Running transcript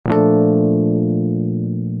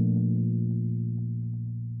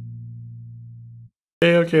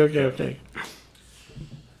Okay.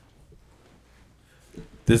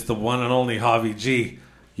 This is the one and only Javi G.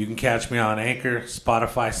 You can catch me on Anchor,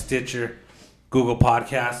 Spotify, Stitcher, Google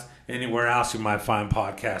Podcasts, anywhere else you might find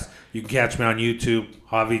podcasts. You can catch me on YouTube,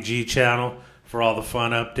 Javi G channel, for all the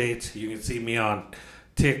fun updates. You can see me on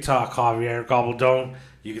TikTok, Javier Gobbledone.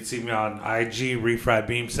 You can see me on IG, Refried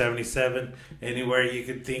Beam 77. Anywhere you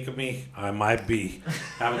can think of me, I might be.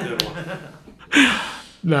 Have a good one.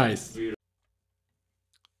 Nice.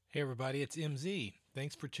 Hey everybody, it's MZ.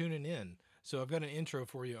 Thanks for tuning in. So I've got an intro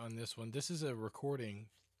for you on this one. This is a recording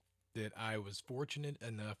that I was fortunate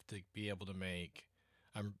enough to be able to make.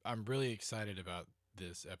 I'm really excited about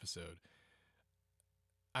this episode.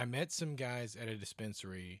 I met some guys at a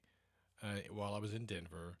dispensary while I was in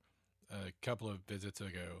Denver a couple of visits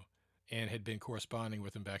ago, and had been corresponding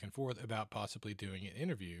with them back and forth about possibly doing an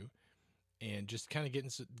interview and just kind of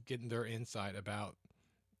getting their insight about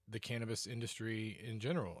the cannabis industry in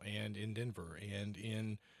general, and in Denver, and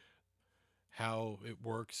in how it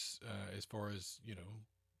works as far as, you know,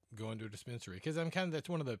 going to a dispensary. Because that's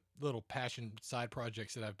one of the little passion side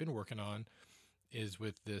projects that I've been working on, is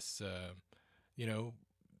with this, you know,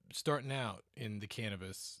 starting out in the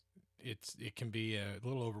cannabis. It can be a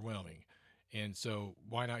little overwhelming. And so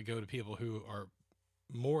why not go to people who are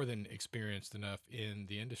more than experienced enough in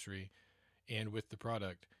the industry and with the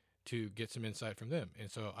product to get some insight from them.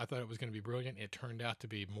 And so I thought it was going to be brilliant. It turned out to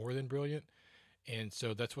be more than brilliant. And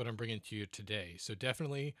so that's what I'm bringing to you today. So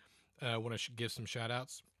definitely want to give some shout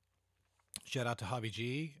outs. Shout out to Javi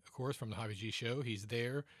G, of course, from the Javi G Show. He's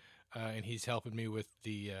there and he's helping me with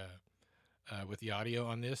the audio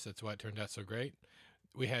on this. That's why it turned out so great.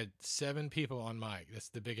 We had 7 people on mic. That's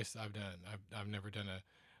the biggest I've done. I've never done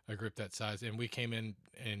a group that size. And we came in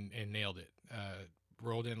and nailed it.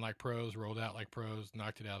 Rolled in like pros, rolled out like pros,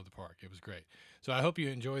 knocked it out of the park. It was great. So I hope you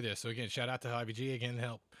enjoy this. So again, shout out to Javi G again,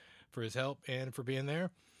 for his help and for being there.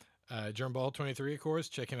 Germball23, of course.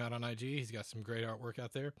 Check him out on IG. He's got some great artwork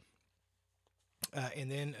out there. And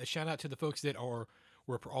then a shout out to the folks that were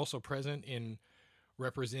also present in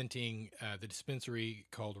representing the dispensary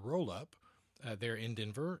called Roll Up. They're in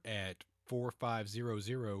Denver at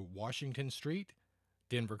 4500 Washington Street,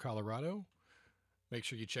 Denver, Colorado. Make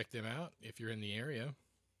sure you check them out if you're in the area.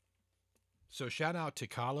 So shout out to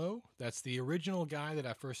Kahlo. That's the original guy that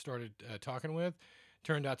I first started talking with.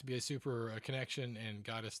 Turned out to be a super connection and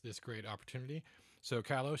got us this great opportunity. So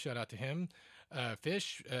Kahlo, shout out to him.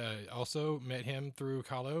 Fish, also met him through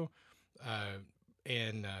Kahlo.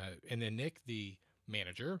 And then Nick, the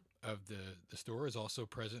manager of the store, is also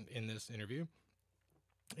present in this interview.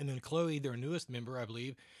 And then Chloe, their newest member, I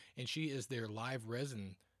believe, and she is their live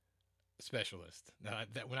resin specialist. Now,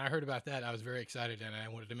 when I heard about that, I was very excited, and I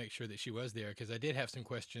wanted to make sure that she was there because I did have some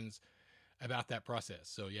questions about that process.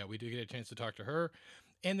 So yeah, we do get a chance to talk to her.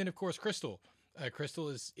 And then of course, Crystal. Crystal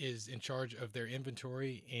is in charge of their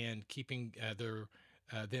inventory and keeping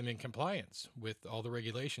them in compliance with all the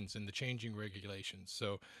regulations and the changing regulations.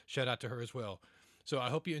 So shout out to her as well. So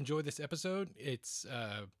I hope you enjoyed this episode. It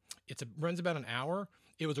runs about an hour.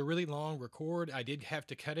 It was a really long record. I did have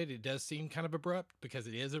to cut it. It does seem kind of abrupt because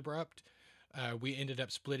it is abrupt. We ended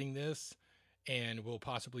up splitting this, and we'll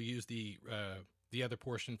possibly use the other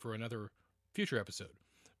portion for another future episode.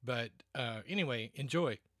 But anyway,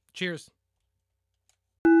 enjoy. Cheers.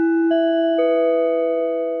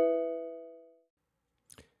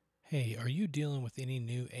 Hey, are you dealing with any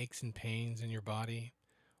new aches and pains in your body?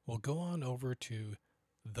 Well, go on over to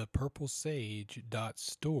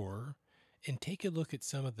thepurplesage.store and take a look at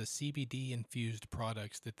some of the CBD-infused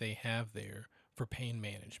products that they have there for pain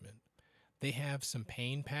management. They have some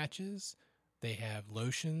pain patches, they have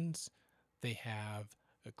lotions, they have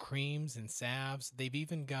creams and salves. They've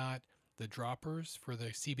even got the droppers for the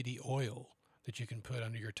CBD oil that you can put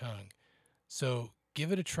under your tongue. So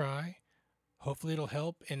give it a try. Hopefully it'll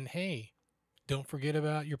help. And hey, don't forget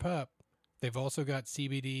about your pup. They've also got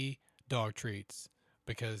CBD dog treats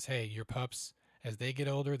because, hey, your pups, as they get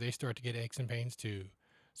older, they start to get aches and pains too.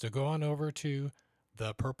 So go on over to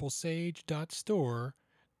thepurplesage.store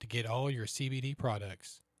to get all your CBD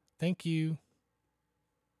products. Thank you.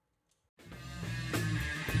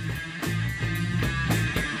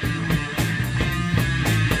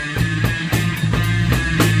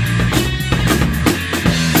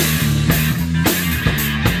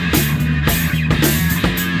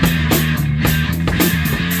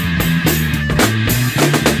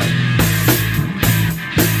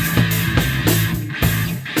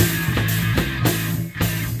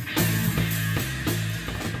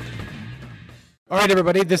 All right,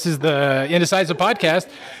 everybody. This is the Indecisive Podcast.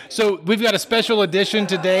 So we've got a special edition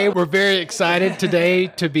today. We're very excited today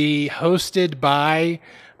to be hosted by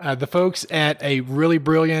the folks at a really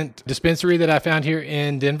brilliant dispensary that I found here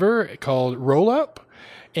in Denver called Roll Up.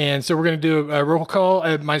 And so we're going to do a roll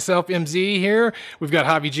call. Myself, MZ here. We've got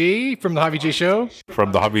Javi G from the Javi G Show.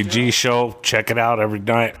 From the Javi G Show. Check it out every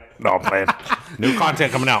night. No, I'm playing. New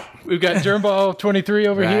content coming out. We've got Germball 23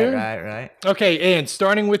 over here. Right. Okay, and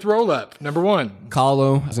starting with Roll Up, number one.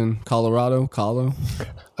 Kahlo, as in Colorado, Kahlo.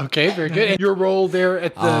 Okay, very good. And your role there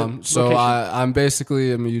at the location? I'm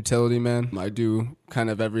basically a utility man. I do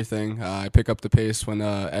kind of everything. I pick up the pace when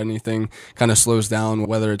anything kind of slows down,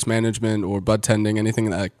 whether it's management or bud tending,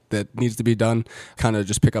 anything that needs to be done, kind of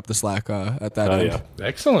just pick up the slack at that end. Yeah.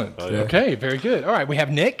 Excellent. yeah. Okay, very good. All right, we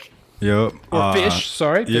have Nick. Yep. Or Fish,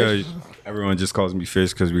 sorry. Yeah, Fish. everyone just calls me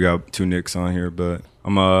Fish because we got two Nicks on here, but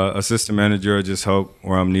I'm a assistant manager. I just help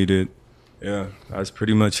where I'm needed. Yeah, that's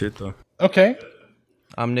pretty much it, though. Okay.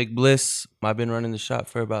 I'm Nick Bliss. I've been running the shop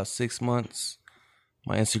for about 6 months.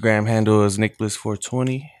 My Instagram handle is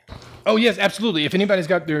NickBliss420. Oh, yes, absolutely. If anybody's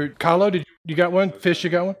got their Kahlo, you got one? Fish, you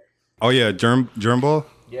got one? Oh yeah, Germball.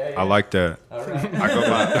 Yeah. I like that. All right.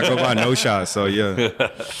 I go by No Shot. So yeah.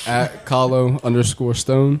 At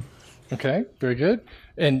Kahlo_Stone. Okay, very good.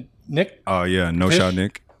 And Nick? Oh yeah, No Fish? Shot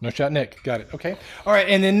Nick. No Shot Nick. Got it. Okay. All right,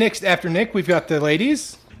 and then next after Nick, we've got the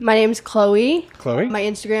ladies. My name's Chloe. Chloe. My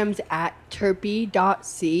Instagram's at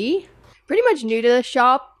terpy.c. Pretty much new to the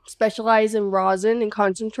shop, specialize in rosin and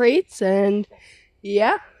concentrates, and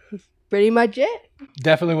yeah, pretty much it.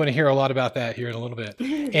 Definitely want to hear a lot about that here in a little bit.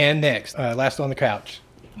 And next, last on the couch.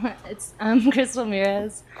 I'm Crystal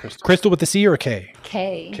Ramirez. Crystal with the C or a K?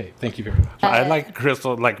 K. Okay, thank you very much. I like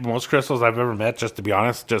Crystal, like most Crystals I've ever met, just to be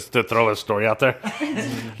honest, just to throw a story out there.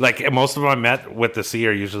 Like most of them I met with the C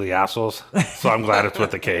are usually assholes, so I'm glad it's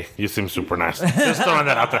with the K. You seem super nice. Just throwing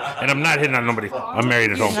that out there. And I'm not hitting on nobody. I'm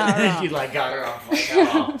married at home. You got her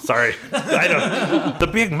off. Sorry. I don't. The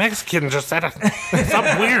big Mexican just said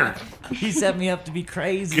something weird. He set me up to be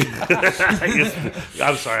crazy.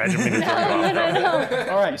 I'm sorry. I didn't mean to throw you off.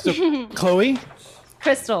 All right, so Chloe?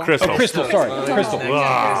 Crystal. Crystal. Oh, Crystal, sorry. Crystal.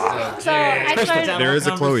 Ah, So I started. There is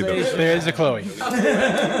a Chloe though. There is a Chloe.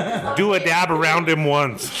 do a dab around him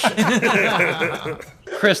once.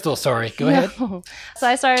 Crystal, sorry. Go ahead. So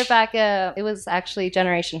I started back. It was actually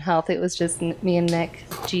Generation Health. It was just me and Nick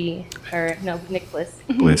Nick Bliss.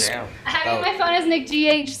 Bliss. I have my phone as Nick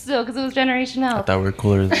GH still because it was Generation I Health. thought we were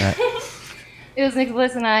cooler than that. It was Nick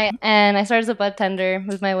Bliss and I started as a bud tender,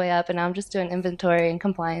 moved my way up, and now I'm just doing inventory and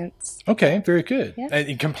compliance. Okay, very good. Yeah.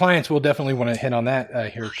 And compliance, we'll definitely want to hit on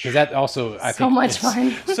that here because that also, I think, So much is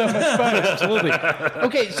fun. So much fun, absolutely.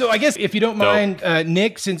 Okay, so I guess if you don't mind,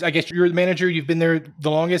 Nick, since I guess you're the manager, you've been there the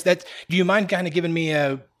longest. Do you mind kind of giving me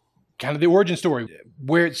kind of the origin story,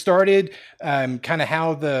 where it started, kind of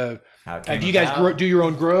how the. Do you guys do your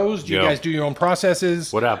own grows? Do you guys do your own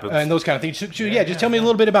processes? What happens? And those kind of things. So, yeah, just tell me a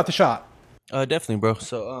little bit about the shop. Definitely, bro.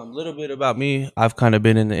 So a little bit about me. I've kind of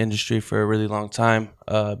been in the industry for a really long time.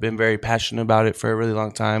 Been very passionate about it for a really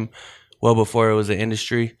long time. Well before it was an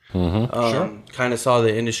industry. Sure. Kind of saw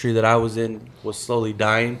the industry that I was in was slowly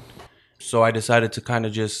dying. So I decided to kind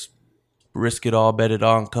of just risk it all, bet it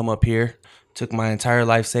all, and come up here. Took my entire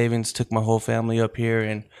life savings, took my whole family up here,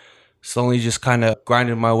 and slowly just kind of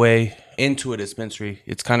grinded my way into a dispensary.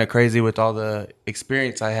 It's kind of crazy with all the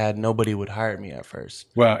experience I had. Nobody would hire me at first.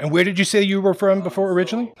 Wow. And where did you say you were from before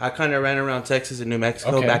originally? I kind of ran around Texas and New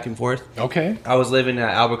Mexico Okay. back and forth. Okay. I was living at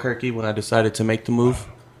Albuquerque when I decided to make the move.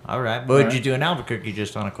 All right. What did you do in Albuquerque?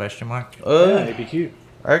 Just on a question mark. That'd be cute.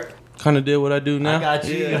 I kind of did what I do now. I got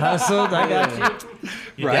you. You hustled. I got you.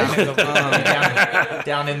 You down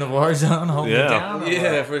in the war zone, holding it down.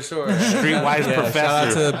 Yeah, for sure. Streetwise professor.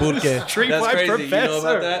 Shout out to Burke. Streetwise That's crazy. You know professor.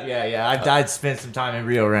 about that? Yeah. I spent some time in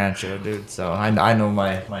Rio Rancho, dude. So I know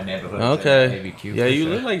my neighborhood. Okay. ABQ Yeah, for you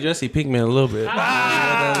sure. look like Jesse Pinkman a little bit.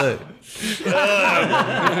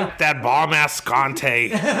 That bomb ass Conte.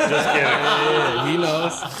 Just kidding. Yeah, he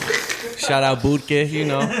knows. Shout out Burke, you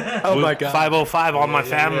know. Oh my God. 505 on my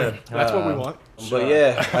family. That's what we want. But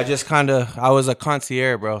yeah, I was a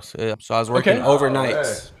concierge, bro. So I was working Okay.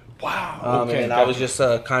 overnights. Wow. Okay. And I was just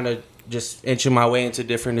kind of just inching my way into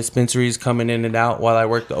different dispensaries, coming in and out while I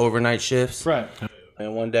worked the overnight shifts. Right.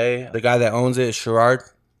 And one day, the guy that owns it is Sherrod.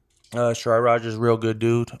 Sherrod Rogers, real good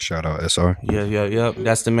dude. Shout out SR. Yeah.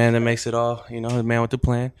 That's the man that makes it all. You know, the man with the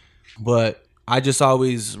plan. But I just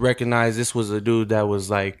always recognized this was a dude that was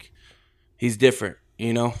like, he's different,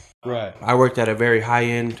 you know? Right. I worked at a very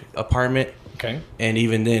high-end apartment. Okay. And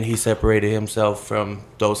even then, he separated himself from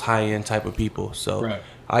those high-end type of people. So Right.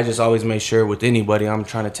 I just always make sure with anybody I'm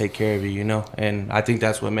trying to take care of you, you know? And I think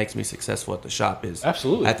that's what makes me successful at the shop is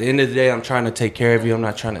Absolutely. at the end of the day, I'm trying to take care of you. I'm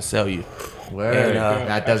not trying to sell you. Word. And,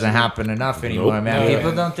 That doesn't happen enough anymore, man.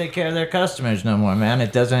 People don't take care of their customers no more, man.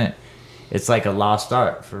 It doesn't. It's like a lost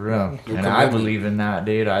art for real, and I believe in that,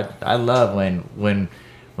 dude. I love when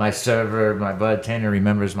my server, my bud tender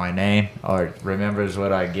remembers my name or remembers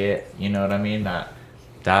what I get. You know what I mean?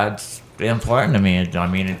 That's important to me. I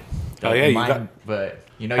mean, Oh, yeah, you got- but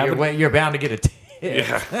you know, you're bound to get a tip.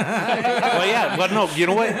 Yeah. Well, yeah. Well, no. You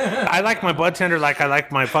know what? I like my bud tender like I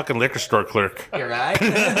like my fucking liquor store clerk. You're right.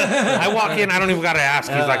 I walk in, I don't even gotta ask.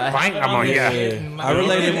 He's like, fine. I'm like, yeah. I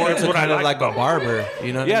relate it more That's to what I kind of like like a about- barber,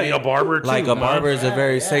 you know what Yeah, I mean? a barber too. Like a man. barber is a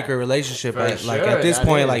very sacred relationship. Like sure, at this that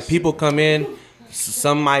point, is. like people come in,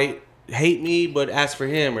 some might hate me but ask for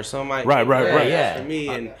him, or some might Right, ask yeah. for me,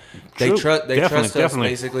 and True. they trust Definitely. us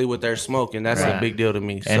basically with their smoke, and that's a Right. big deal to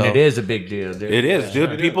me. And so. it is a big deal, dude. It is,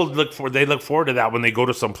 dude. People look forward to that when they go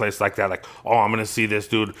to some place like that. Like, oh, I'm gonna see this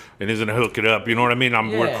dude, and he's gonna hook it up. You know what I mean?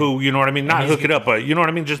 We're Yeah. cool. You know what I mean? Not he's hook it up, but you know what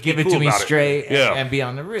I mean. Just Give be it cool to me about straight It. Yeah, and be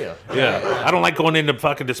on the real. yeah. I don't like going into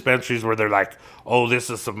fucking dispensaries where they're like, oh, this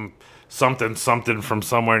is something from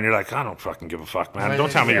somewhere, and you're like, I don't fucking give a fuck, man.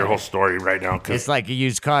 Don't tell me your whole story right now, It's because like a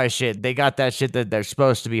used car shit. They got that shit that they're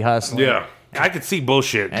supposed to be hustling. yeah, I could see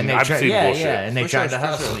bullshit, And they I've try, seen bullshit. and they For try sure, to for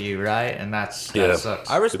hustle sure. you, right? And that Yeah. sucks.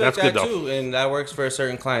 I respect That's that good, though. too, and that works for a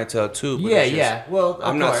certain clientele too. But Yeah, it's just- yeah. Well, of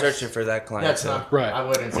I'm not course. searching for that clientele. That's not Right. I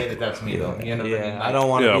wouldn't say that that's me though. You know what I mean? Yeah, I don't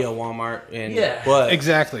want to Yeah. be a Walmart, and Yeah. but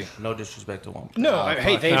Exactly. no disrespect to Walmart. No,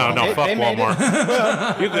 hey, they, No, they, fuck they made it.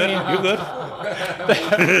 Walmart. You good? You good?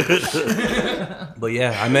 But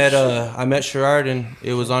yeah, I met Sherrod, and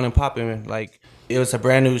it was on and popping. Like it was a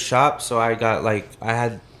brand new shop, so I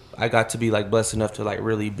got to be like blessed enough to like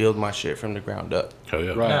really build my shit from the ground up. Hell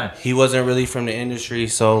yeah. Right. Nice. He wasn't really from the industry,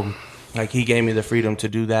 so like he gave me the freedom to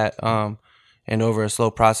do that. And over a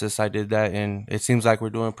slow process, I did that, and it seems like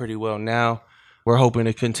we're doing pretty well now. We're hoping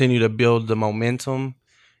to continue to build the momentum.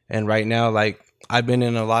 And right now, like I've been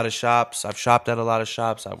in a lot of shops, I've shopped at a lot of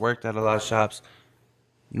shops, I've worked at a lot of shops.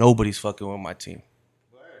 Nobody's fucking with my team.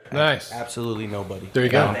 Nice. Absolutely nobody. There you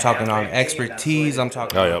go. I'm talking on expertise. I'm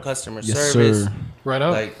talking Oh, on yeah. customer Yes, service. sir. Right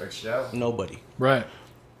on. Like nobody. Right.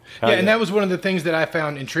 Yeah, and that was one of the things that I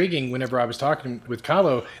found intriguing whenever I was talking with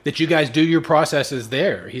Kahlo, that you guys do your processes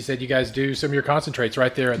there. He said you guys do some of your concentrates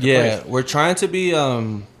right there at the Yeah, place. we're trying to be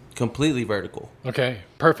completely vertical. Okay,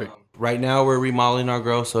 perfect. Right now, we're remodeling our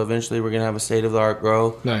grow, so eventually we're gonna have a state of the art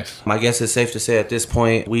grow. Nice. I guess it's safe to say at this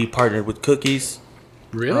point we partnered with Cookies.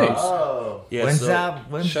 Really? Oh, Yeah, when's so-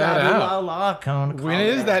 when's Shout that out. ooh la la coming? When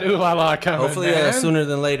is that ooh la la coming, Hopefully man? sooner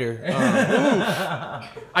than later.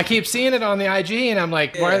 I keep seeing it on the IG, and I'm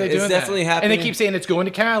like, why are they it's doing definitely that? And they happening. keep saying it's going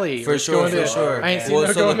to Cali. or For it's sure, going for to- sure. I ain't seen Well,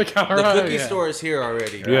 them so going the, to Colorado the cookie yet. store is here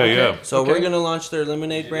already. Yeah, yeah. So Okay. we're gonna launch their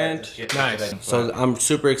lemonade brand. Nice. So I'm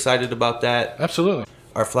super excited about that. Absolutely.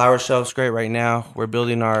 Our flower shelf's great right now. We're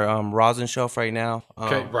building our rosin shelf right now.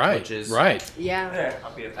 Okay, right. Which is, right. Yeah.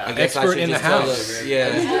 I guess I Expert should in the just tell house.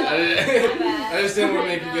 yeah. I just didn't want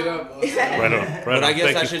to make you get up. Right on. Right But on. I guess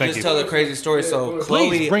Thank I you, should thank just you. tell a crazy story. So Please,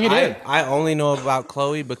 Chloe, bring it in. I only know about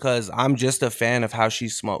Chloe because I'm just a fan of how she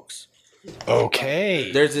smokes.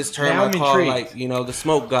 Okay. There's this term Now I I'm call intrigued. like, you know, the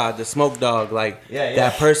smoke god, the smoke dog, like Yeah, yeah.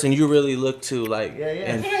 that person you really look to, like,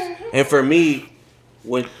 and for me,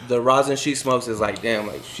 when the rosin she smokes is like, damn,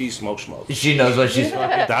 like she smokes. She knows what she's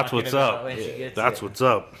fucking That's what's talking about up. when she gets That's it. what's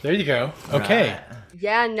up. There you go. Okay.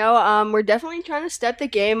 Yeah, no, we're definitely trying to step the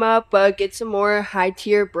game up, get some more high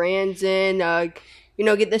tier brands in,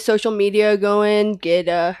 get the social media going, get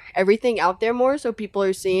everything out there more so people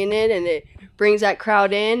are seeing it and it brings that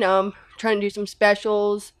crowd in. Trying to do some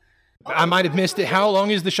specials. I might have missed it. How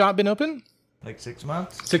long has the shop been open? Like 6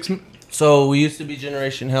 months. 6 months. So we used to be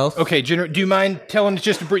Generation Health. Okay, do you mind telling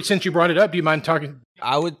us since you brought it up? Do you mind talking?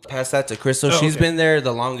 I would pass that to Crystal. Oh, She's okay. been there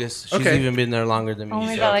the longest. She's Okay. even been there longer than me.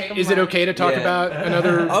 Only so- got like a Is it month. okay to talk Yeah. about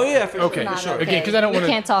another? Oh yeah, for Okay, sure. Not sure. okay. Again, because I don't We want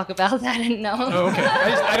to. can't talk about that. No. Oh, okay.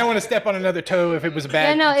 I don't want to step on another toe if it was a bad.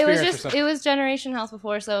 Yeah, no, it was experience or just something. it was Generation Health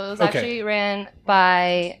before, so it was Okay. actually ran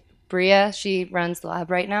by Bria. She runs the lab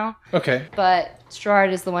right now, Okay, but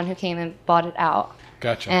Strard is the one who came and bought it out,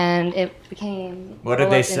 gotcha. and it became. What did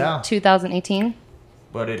they in sell? 2018.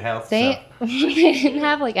 What did health They sell? they didn't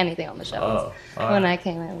have like anything on the shelves when I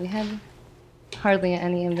came in. We had hardly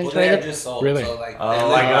any Well, inventory. they had just sold. Really? So, like, Oh,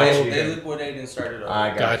 they, I got liquidated- you. they liquidated and started over. I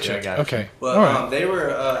got Gotcha. you. I got you. Okay. But All right. they were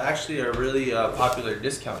actually a really popular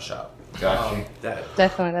discount shop. Got you. That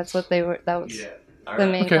Definitely, that's what they were. That was yeah. the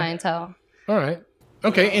main Okay. clientele. All right.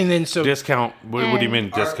 Okay, and then so Discount. What do you mean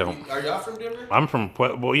discount? Are y'all from Denver? I'm from.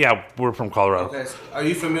 Well, yeah, we're from Colorado. Okay. So are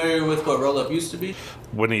you familiar with what Roll Up used to be?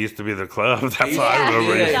 When it used to be the club, that's what I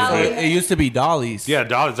remember. Yeah. So it used to be Dolly's. Yeah,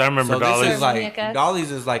 Dolly's. I remember So Dolly's. this is like Monica.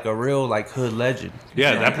 Dolly's is like a real like hood legend.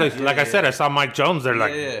 Yeah, that place. Like I said, I saw Mike Jones there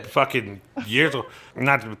like Yeah. fucking years ago.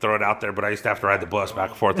 Not to throw it out there, but I used to have to ride the bus back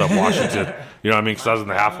and forth up Washington. You know what I mean? Because I was in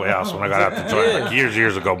the halfway house when I got out to join, like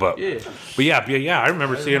years ago. But yeah, I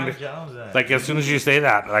remember seeing. Like as soon as you say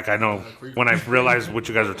that, like I know when I realized what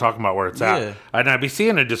you guys are talking about, where it's Yeah. at, and I'd be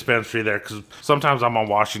seeing a dispensary there because sometimes I'm on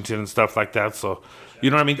Washington and stuff like that. So. You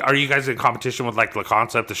know what I mean? Are you guys in competition with like La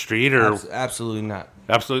Concept, the street, or Absolutely not.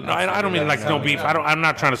 absolutely? No, I don't mean like no beef. I'm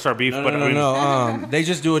not trying to start beef, but I mean, No. They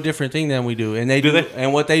just do a different thing than we do, and they Do do. they?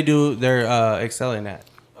 And what they do, they're excelling at.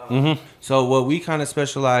 So what we kind of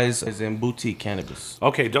specialize is in boutique cannabis.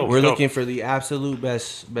 okay, dope. We're dope. looking for the absolute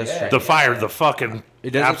best strain. the fire, the fucking It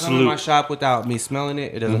doesn't come in my absolute shop without me smelling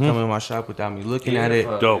it. It doesn't come in my shop without me looking at it.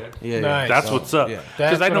 dope. Yeah, Nice. That's So, what's up. yeah.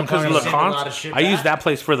 Because That's I what know I'm because talking about. Send a lot of Lacan, shit I use back. that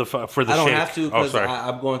place for the I don't shake. have to Oh, because sorry.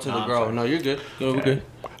 I'm going to the I'm grow. sorry. No, you're good. We're good.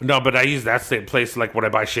 No, but I use that same place like when I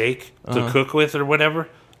buy shake to cook with or whatever.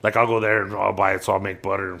 Like I'll go there and I'll buy it, so I'll make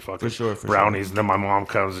butter and fucking For brownies. And then my mom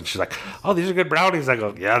comes and she's like, "Oh, these are good brownies." I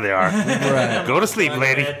go, "Yeah, they are." Right. Go to sleep,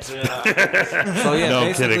 lady. So yeah, No,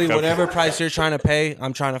 basically kidding. whatever price you're trying to pay,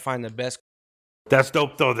 I'm trying to find the best. That's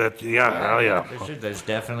dope though. That hell yeah. There's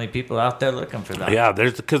definitely people out there looking for that. Yeah,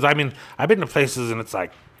 there's because I mean I've been to places and it's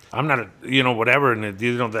like I'm not whatever and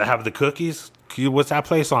they have the cookies. What's that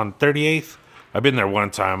place on 38th? I've been there one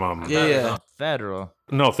time. Yeah. Federal.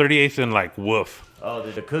 No, 38th and like Woof. Oh,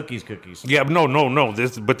 the cookies. Yeah, no.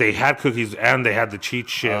 But they had cookies and they had the Cheech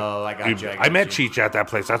shit. Oh, I got Dude, you, I I got met you. Cheech at that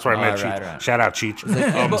place. That's where I met Cheech. right. Shout out Cheech.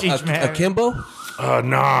 Cheech, man. Akimbo?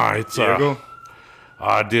 Nah, it's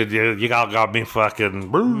dude, you got me fucking.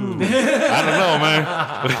 I don't know,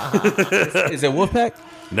 man. Is it Wolfpack?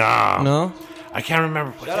 Nah, No. I can't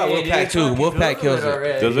remember. Shout out Wolfpack too. Wolfpack kills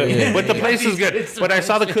it. Does it? Yeah. But the place is good. But I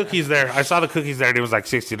saw the cookies there. And it was like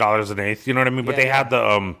 $60 an eighth. You know what I mean? But they had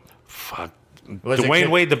the fuck, Was it Dwayne good?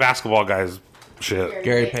 Wade, the basketball guys. Shit,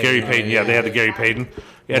 Gary Payton. Yeah, they had the Gary Payton.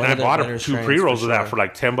 Yeah, and One I of the bought better two strains pre rolls for of that sure. for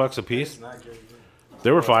like $10 a piece.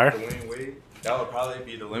 They were fire. That would probably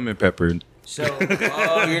be the lemon pepper. So,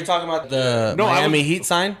 you're talking about the No, I Miami was- Heat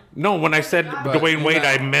sign? No, when I said Dwayne Wade,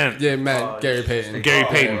 I meant Yeah, man, Gary Payton. Gary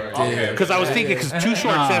Payton. Because I was thinking, because Too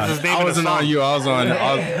Short says his name I in the wasn't song. on you. I was on. We're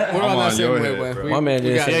I'm on that on same your head, wavelength. bro. My man we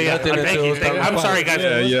just got said Yeah, nothing thank until you. I'm sorry,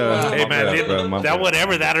 guys. Yeah. Hey, man, My bad, bro, my that bad.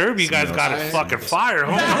 whatever, that herb you guys got is fucking fire.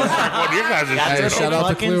 Hold on, let's start going to your guys' Hey, shit. shout out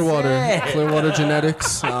to fucking Clearwater. say. Clearwater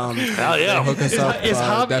Genetics. Hell yeah. Hook us up. Is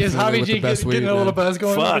definitely Hobby with G the best getting weed, a little man. buzz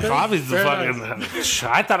going? over Fuck, there? Hobby's the Very fucking. nice.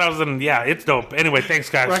 I thought I was in. Yeah, it's dope. Anyway, thanks,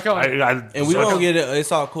 guys. Rock on. And we won't get it.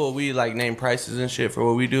 It's all cool. We like name prices and shit for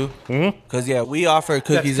what we do. Cause yeah, we offer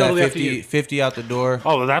cookies totally at up to you. 50 out the door.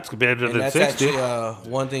 Oh, that's better And than that's 60. actually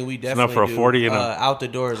one thing we definitely for a do. 40 and a- out the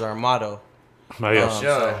door is our motto. Oh, yeah.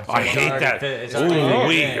 Sure. I hate that.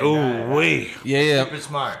 Ooh, wee. Yeah. Super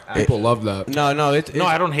smart. People love that. No, it's No,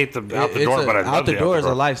 I don't hate the out the door, but I love out the door is a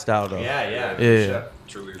door. lifestyle though. Yeah. Yeah.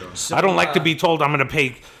 I don't like to be told I'm going to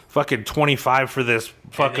pay fucking 25 for this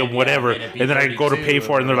fucking then, whatever, and it'd be and then I go to 32 pay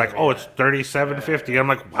for it, and they're like, or "Oh, it's $37.50." I'm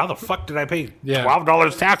like, "How the fuck did I pay Yeah.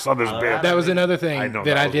 $12 tax on this bitch?" That was another I thing know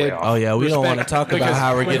that I was way did. off. Oh yeah, we don't want to talk about Because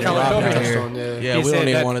how we're when getting Colin robbed told me out this here. one, Yeah, he we said don't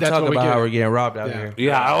even that- want to that's talk what we about do. how we're getting robbed out Yeah. here.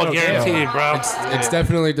 Yeah, I'll guarantee you, bro. It's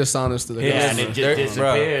definitely dishonest to the Yeah, customer. and it They're- just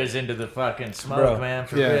disappears into the fucking smoke, Bro. man.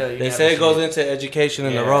 For Yeah. real. You They never say it goes see- into education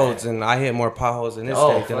in the Yeah. roads, and I hit more potholes in this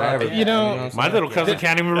Oh, state than I fuck ever. it. You know, what I'm My saying? little cousin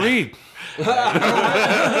can't even read.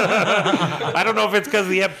 I don't know if it's because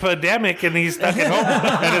of the epidemic and he's stuck at home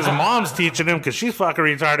and his mom's teaching him because she's fucking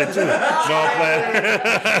retarded too. No,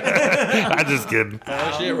 I'm just kidding.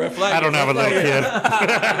 I don't have a little kid.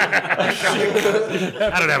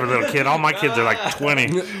 I don't have a little kid. All my kids are like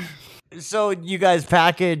 20. So you guys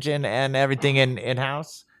package and everything in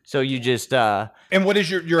house. So you just and what is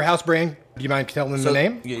your house brand? Do you mind telling them the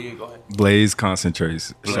name? Yeah, go ahead. Blaze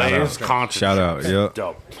concentrates. Blaze Concentrates. Shout out. Yep.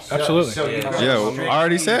 Dope. Absolutely. So you Yeah, well, I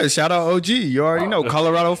already said. Shout out OG. You already know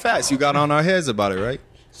Colorado Fats. You got on our heads about it, right?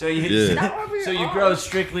 So you Yeah. so you grow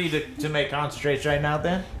strictly to make concentrates right now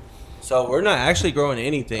then? So we're not actually growing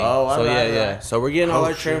anything. Oh, so alright, yeah. alright. So we're getting all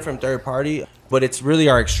our trim from third party, but it's really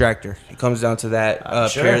our extractor. It comes down to that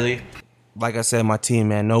Sure. purely. Like I said, my team,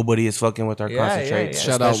 man, nobody is fucking with our Yeah, concentrates.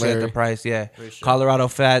 yeah. Shout out especially at Larry. the price. Yeah, Colorado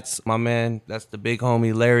Fats, my man, that's the big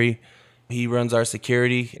homie Larry. He runs our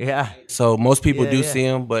security. Yeah, So most people Yeah, do yeah. see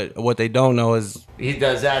him, but what they don't know is he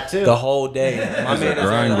does that too. the whole day. My He's man a is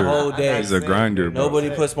on the grinder. whole day. He's a grinder, bro. Nobody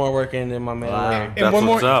puts more work in than my man Larry. And That's one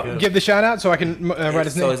more, what's up. give the shout out so I can write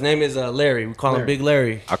his So name. his name is Larry. We call him Larry. Big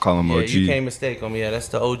Larry. I call him Yeah, OG. you can't mistake him. Yeah, that's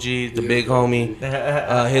the OG, the big homie.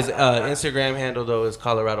 His Instagram handle though is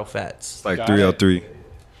Colorado Fats. It's like 303.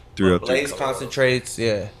 303. Blaze concentrates.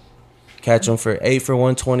 Yeah, catch him for 8 for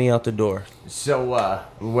 120 out the door. So,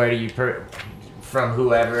 where do you from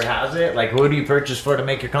whoever has it? Like, who do you purchase for to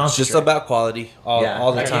make your It's concentrate? just about quality all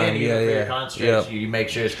the like time. even Yeah, for your yeah. concentrates, Yep. you make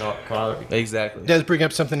sure it's quality. Exactly. It does bring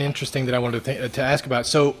up something interesting that I wanted to ask about.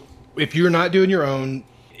 So, if you're not doing your own,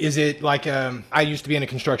 is it like I used to be in the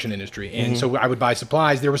construction industry, and so I would buy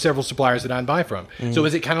supplies. There were several suppliers that I'd buy from. So,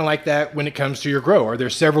 is it kind of like that when it comes to your grow? Are there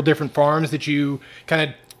several different farms that you kind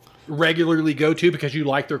of regularly go to because you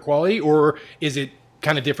like their quality, or is it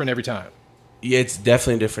kind of different every time? Yeah, it's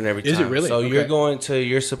definitely different every time. Is it really? So you're Okay. going to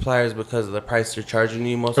your suppliers because of the price they're charging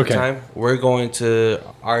you most of Okay. the time. We're going to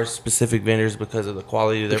our specific vendors because of the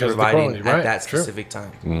quality they're Because of the providing quality, right, at that true. specific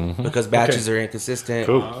time. Because batches are inconsistent.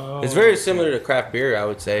 It's very similar to craft beer, I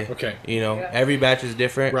would say. Okay. You know, every batch is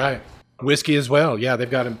different. Right. Whiskey as well. Yeah,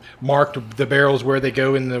 they've got them marked the barrels where they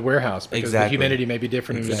go in the warehouse because the Exactly. humidity may be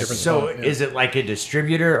different in a different So, spot. Yeah. is it like a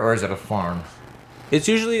distributor or is it a farm? It's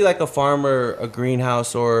usually like a farm or a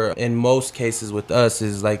greenhouse, or in most cases with us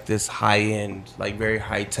is like this high end, like very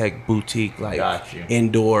high tech boutique, like Got you.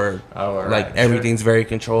 indoor, Oh, all like right, everything's very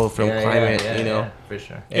controlled from Yeah, climate, yeah, you know. yeah, for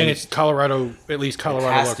sure. And it's Colorado, at least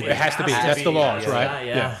Colorado. has local. to be. It has to be. That's the laws, Yeah, right?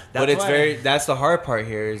 yeah. But it's that's the hard part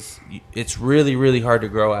here is it's really, really hard to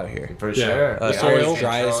grow out here. For Yeah. sure. Air soil. is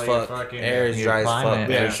dry as Control your fuck. fucking- Air is your dry as climate. fuck,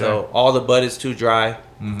 Yeah, man. sure. So all the bud is too dry.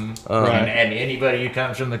 Right. And anybody who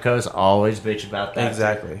comes from the coast always bitch about that.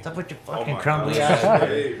 Exactly. What's up with your fucking crumbly ass?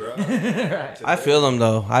 Hey, bro. I feel them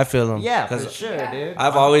though. I feel them. Yeah, for 'Cause sure, dude.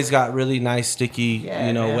 I've always got really nice, sticky, Yeah,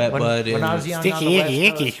 you know, man. wet when, bud. When and I was young, Sticky, on the West icky,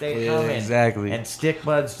 Coast, icky. they'd Yeah, come in exactly. and stick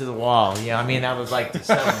buds to the wall. You know, I mean, that was like the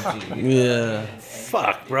 70s. Yeah.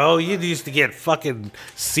 Fuck, bro. You used to get fucking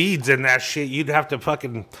seeds in that shit. You'd have to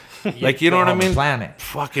fucking, like, you know what I mean? Planet.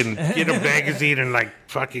 Fucking get a magazine and, like,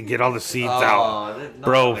 fucking get all the seeds Oh, out. not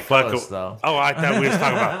Bro, on the fuck. coast, though. Oh, I thought we was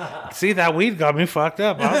talking about. See, that weed got me fucked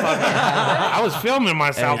up. I was filming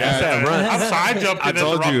myself. Yeah, I said, bro. I'm sorry, I jumped I in at the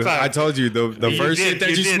told wrong you. time. I told you the You first did, shit that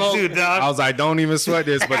you you did smoked. too, dog. I was like, don't even sweat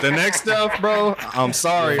this. But the next stuff, bro, I'm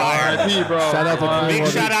sorry. R.I.P., bro. Shout out to Big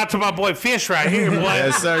Clean shout out to my boy Fish right here, boy.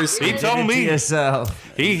 Yes, sir. He told To me. yourself.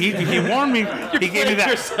 He warned me. He gave me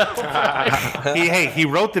that. He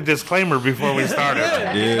wrote the disclaimer before we started.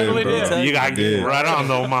 Yeah, bro. You got did. right on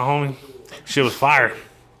though, my homie. Shit was fire.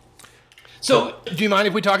 So, do you mind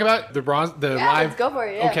if we talk about the Yeah, live? let's go for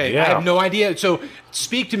it. Yeah. Okay, Yeah. I have no idea. So,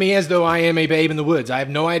 speak to me as though I am a babe in the woods. I have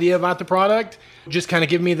no idea about the product. Just kind of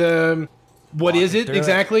give me what is it through it.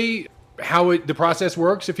 exactly? How the process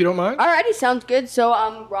works, if you don't mind. Alrighty, sounds good. So,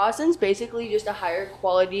 rosin's basically just a higher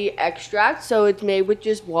quality extract. So it's made with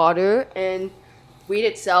just water and weed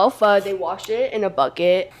itself. They wash it in a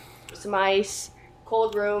bucket, some ice,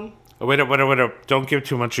 cold room. Wait up. Don't give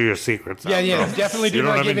too much of your secrets. Yeah, out, yeah, bro. definitely do You know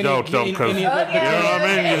not what I give mean? any- Don't, because any you of know the- what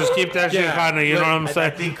I mean. You just keep that shit Yeah. kind of. You know what I'm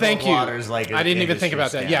saying? Thank you. Water's like I didn't even think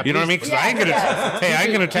about that. Yeah, You know what I mean? Because I ain't gonna. Yeah. Hey, I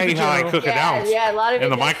ain't gonna tell you how I cook it down. Yeah, a lot of in it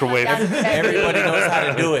the just microwave. comes down to Everybody technique. knows how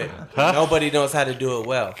to do it. Nobody knows how to do it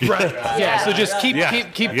well. Right. Yeah. So just keep Yeah.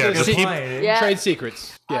 keep Yeah, the just keep- Yeah. trade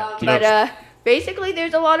secrets. Yeah. But basically,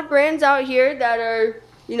 there's a lot of brands out here that are,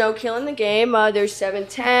 killing the game. There's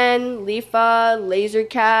 710, Leafa, Laser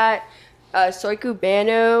Cat, Soy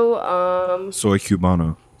Cubano, Soy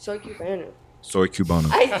Cubano. Soy Cubano. Soy Cubano.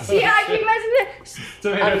 I see. I keep messing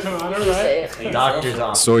it. Doctor's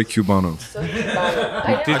office. Soy Cubano. Soy Cubano.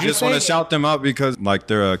 I I just want to shout them out because, like,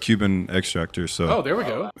 they're a Cuban extractor, so Oh, there we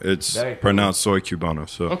go. it's Very cool. pronounced Soy Cubano.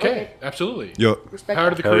 So, Okay, absolutely. yeah, Respect Power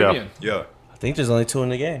to the that. Hell yeah. Caribbean. yeah, I think there's only 2 in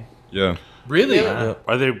the game. yeah. Really?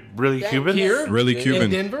 Are they really Cuban? Here? Really In Cuban.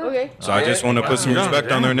 Denver? Okay. So I just want to put some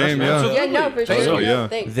respect on their name. Yeah. Yeah, no, for sure. So, yeah.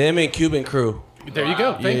 Thanks. Them and Cuban Crew. There you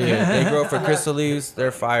go. Thank you. Yeah, they grow for crystal leaves.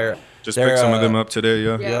 They're fire. Just They're, pick some of them up today.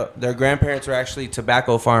 Yeah. Yeah. Yep. Their grandparents were actually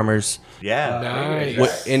tobacco farmers. Yeah. Nice.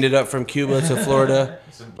 What ended up from Cuba to Florida,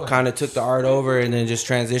 kind of took the art over, and then just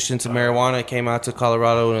transitioned to marijuana. Came out to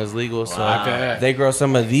Colorado when it was legal. So bet. they grow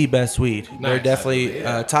some of the best weed. They're Nice. definitely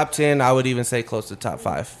top 10. I would even say close to top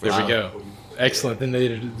 5. There we go. Excellent. Then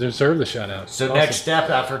they deserve the shout out. So Awesome. next step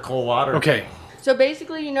after cold water. Okay. So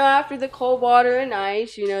basically, after the cold water and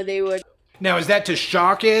ice, they would. Now, is that to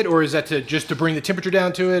shock it, or is that just to bring the temperature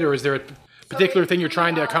down to it, or is there a particular thing you're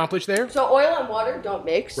trying to accomplish there? So oil and water don't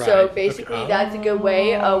mix. Right. So basically, that's a good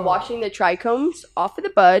way of washing the trichomes off of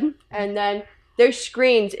the bud, and then there's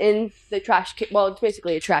screens in the trash can. Well, it's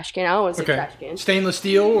basically a trash can. I don't want to say trash can. Stainless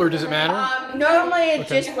steel, or does it matter? Normally it's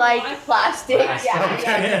just like plastic.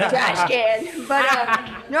 Yeah, trash can.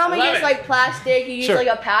 But normally it's like plastic. You use like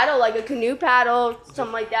a paddle, like a canoe paddle,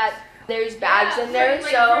 something like that. There's bags in there,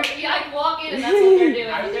 so I walk in and that's what they're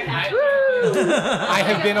doing. I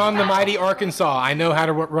have been on the mighty Arkansas. I know how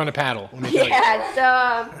to run a paddle. Let me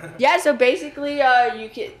tell you. So basically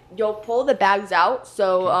you'll pull the bags out.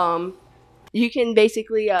 So you can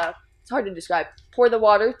basically it's hard to describe. Pour the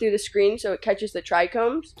water through the screen so it catches the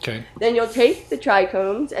trichomes. Okay. Then you'll take the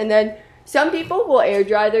trichomes, and then some people will air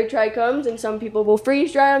dry their trichomes, and some people will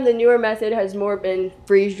freeze dry them. The newer method has more been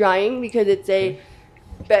freeze drying because it's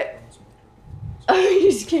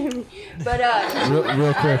you just kidding me. But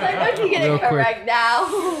real quick. I was like, get it correct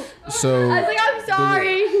now. So I was like, I'm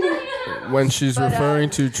sorry. when she's referring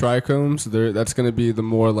to trichomes, that's going to be the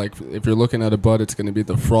more like, if you're looking at a bud, it's going to be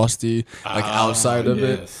the frosty, like outside of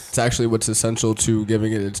it. It's actually what's essential to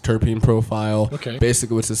giving it its terpene profile. Okay.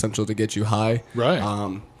 Basically what's essential to get you high. Right.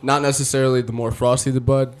 Not necessarily the more frosty the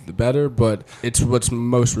bud, the better, but it's what's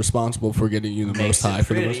most responsible for getting you the most high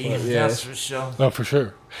for the most part. Yeah. That's for sure. Oh, for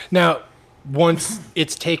sure. Now, once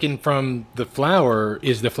it's taken from the flower,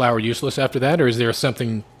 is the flower useless after that, or is there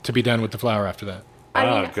something to be done with the flower after that?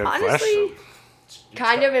 I mean, good honestly,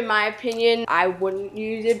 kind of in my opinion, I wouldn't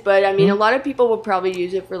use it, but I mean, a lot of people would probably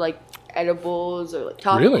use it for like edibles or like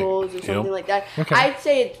topicals or something like that. Okay. I'd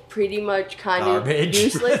say it's pretty much kind of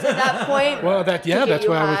useless at that point. Well, that's to get you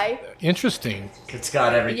why high. I was interesting. It's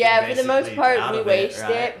got everything. Yeah, for the most basically part, out we of waste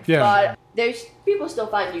right? it. Yeah. But there's people still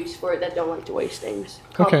find use for it that don't like to waste things.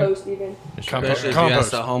 Okay. Compost even. Compost. Especially if you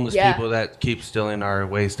ask the homeless Yeah. people that keep stealing our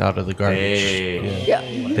waste out of the garbage. Hey. Yeah.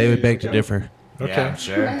 They would beg to differ. Okay. Yeah, I'm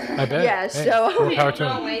sure. I bet. Yeah, Hey, so- more power to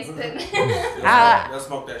them. Don't waste it. Let's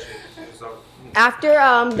smoke that shit. After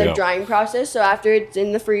the drying process, so after it's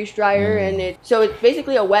in the freeze dryer and it's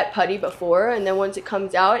basically a wet putty before, and then once it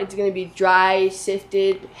comes out, it's gonna be dry,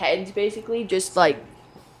 sifted heads basically, just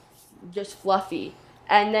fluffy.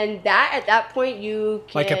 And then at that point you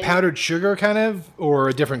can Like a powdered sugar kind of, or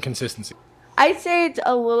a different consistency? I'd say it's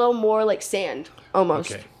a little more like sand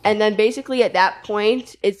almost. Okay. And then basically at that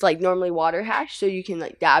point it's like normally water hash, so you can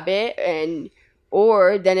like dab it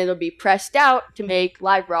or then it'll be pressed out to make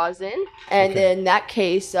live rosin. And in that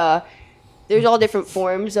case, there's all different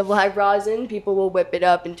forms of live rosin. People will whip it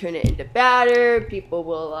up and turn it into batter. People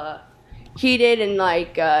will heat it and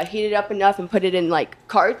heat it up enough and put it in like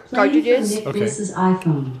cartridges. Okay. This is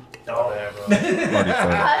iPhone. I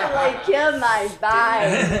killed my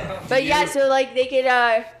vibe. But yeah, so like they could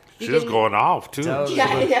She's going off too. Yeah,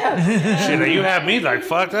 I know. Shit, you had me like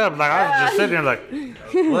fucked up. Like I was just sitting there like.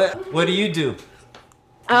 What do you do?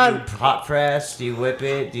 Do you hot press? Do you whip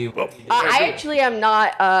it? Do you? I actually am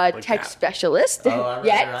not a tech specialist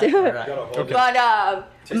yet. But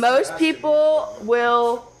most people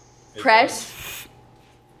will press.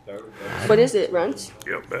 What is it, Runs?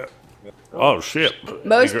 Yep. Oh shit.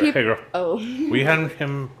 Most Hey, people. girl. Oh. We hand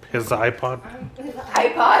him his iPod.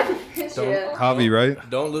 iPod. Yeah. Javi, right?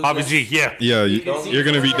 Don't lose Bobby G, yeah. Yeah, you're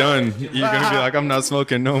gonna be done. You're gonna be like, I'm not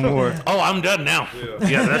smoking no more. Oh, I'm done now.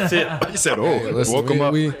 Yeah, that's it. He said, "Oh, Listen, woke him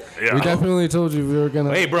up." we definitely told you we were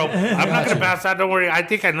gonna. Hey, bro, I'm not gonna pass out. Don't worry. I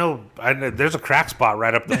think I know. There's a crack spot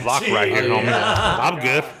right up the block right here, homie. I'm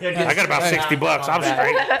good. I got about $60. I'm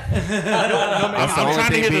straight. I'm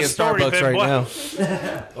trying to hear the story, Starbucks man.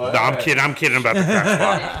 right What? No, I'm kidding about the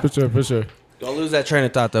crack spot. For sure. Don't lose that train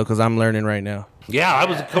of thought though, because I'm learning right now. Yeah, I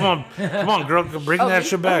was. Come on, girl, bring that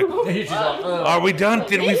shit back. Are we done?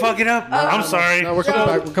 Did we fuck it up? I'm sorry. No, we're coming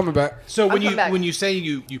back. We're coming back. So I'll come back. when you say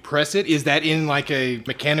you press it, is that in like a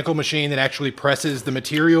mechanical machine that actually presses the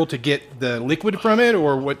material to get the liquid from it,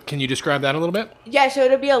 or what? Can you describe that a little bit? Yeah, so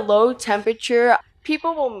it'll be a low temperature.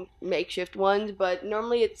 People will makeshift ones, but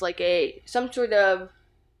normally it's like some sort of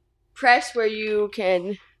press where you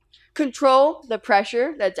can control the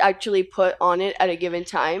pressure that's actually put on it at a given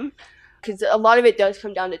time. Because a lot of it does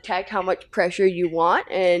come down to tech, how much pressure you want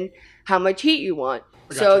and how much heat you want.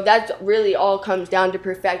 So that's really all comes down to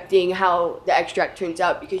perfecting how the extract turns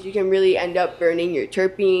out, because you can really end up burning your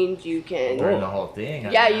terpenes. You can Burn the whole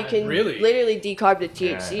thing. Yeah, you can Really? literally decarb the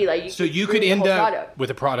THC. Like So you ruin could the end whole up product.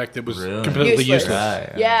 with a product that was Really? completely Useless. useless.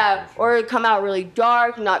 Right. Yeah, or come out really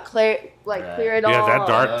dark, not clear, clear at all.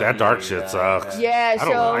 Yeah, that dark shit sucks. Yeah, I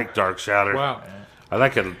don't so like dark shatter. Wow. I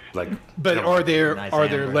like it like. But you know, are there nice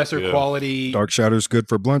lesser Yeah. quality? Dark Shadow's good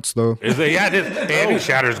for blunts, though. Is it? Yeah, it is. Any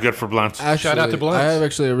shatter is good for blunts. Actually, Shout out to Blunts. I have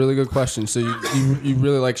actually a really good question. So you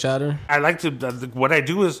really like shatter? I like to. What I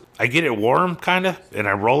do is I get it warm, kind of, and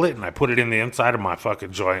I roll it and I put it in the inside of my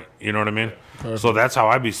fucking joint. You know what I mean? So that's how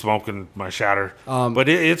I be smoking my shatter. But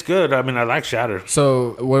it's good. I mean, I like shatter.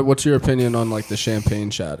 So what's your opinion on like the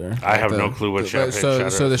champagne shatter? I have Like no clue what champagne shatter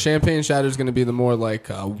is. So the champagne shatter is going to be the more like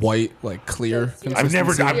white, like clear. I've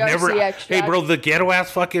never. CRC extract. Hey, bro, the ghetto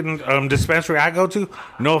ass fucking dispensary I go to.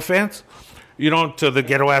 No offense. You know, to the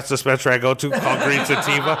ghetto ass dispensary I go to called Green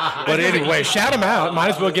Sativa. But anyway, Shout them out. Might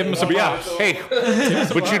as well give them some props. hey,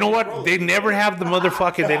 but you know what? They never have the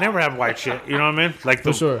motherfucking. They never have white shit. You know what I mean? Like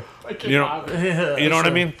the. For sure. You know what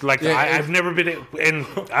I mean? Like I've never been, and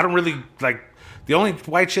I don't really like. The only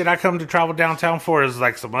white shit I come to travel downtown for is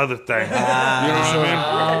like some other thing. You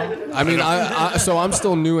know what I mean? So I'm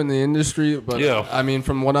still new in the industry, but Yeah. I mean,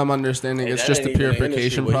 from what I'm understanding, it's that just the ain't even the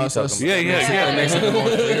purification industry, what he process. talking Yeah, It makes it more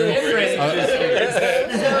clear.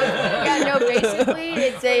 Yeah, no, basically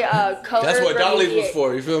it's a color. That's what Dolly's was remediate.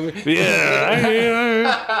 for. You feel me? Yeah.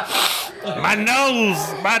 My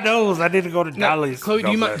nose. I need to go to Dolly's. Chloe,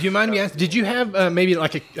 do you mind me asking? Did you have maybe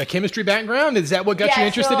like a chemistry background? Is that what got you Yeah,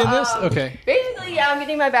 interested so, in this? Okay. Basically, yeah, I'm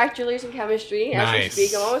getting my bachelor's in chemistry as Nice. we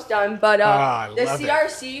speak. I'm almost done. But I the love it.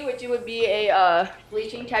 CRC, which would be a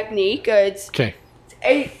bleaching technique, it's Okay.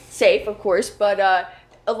 safe, of course, but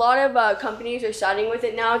a lot of companies are siding with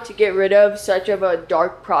it now to get rid of such of a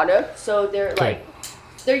dark product. So they're like,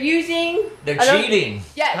 they're using. They're I don't- cheating.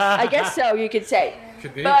 Yes, I guess so. You could say.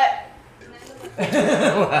 Could be. But.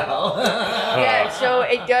 Yeah, so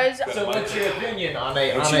it does. So what's your opinion on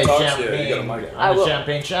a she talks to you, you got a mic. I on will- a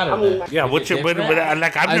champagne shatter? I mean, then? Yeah, what's your? But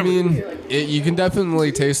like I've I never. mean, you can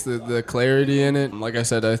definitely taste the clarity in it. Like I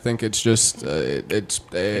said, I think it's just It's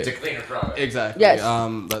a cleaner product. exactly. Yes.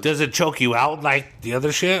 But Does it choke you out like the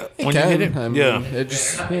other shit when can. you hit it? I mean, Yeah. it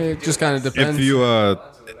just kind of depends. If you,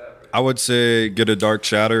 I would say get a dark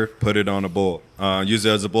shatter, put it on a bowl. Use it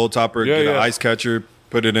as a bowl topper, Yeah, get an yeah. ice catcher,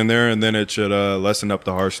 put it in there, and then it should lessen up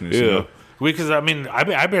the harshness. You Yeah. know? Because I mean,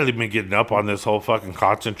 I barely been getting up on this whole fucking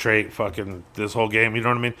concentrate, fucking this whole game. You know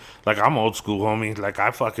what I mean? Like I'm old school, homie. Like I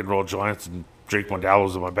fucking roll joints and drink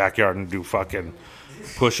Modelo's in my backyard and do fucking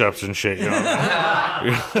push-ups and shit. You know what I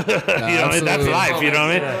mean? You know what I mean? That's absolutely. life. You know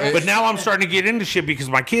what I mean? But now I'm starting to get into shit because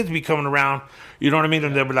my kids be coming around. You know what I mean?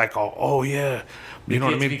 And they'll be like, oh yeah. You know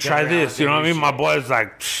what I kids mean? be Try coming around this. You know what I doing mean? My boy's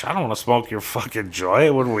like, "Psh, I don't want to smoke your fucking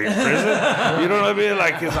joint when we in prison. You know what I mean?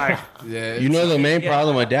 Like it's like. yeah, You know the main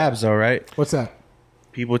problem with dabs, though, right? What's that?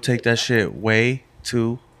 People take that shit way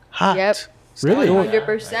too hot. Yep. Really?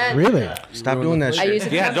 100%. Really? Stop doing that I use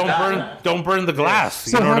shit. it. Yeah, don't burn the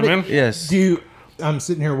glass. So You know how what I did- mean? Yes. Do you? I'm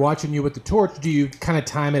sitting here watching you with the torch. Do you kind of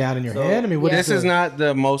time it out in your head? I mean, what This is not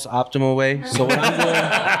the most optimal way. So what I'm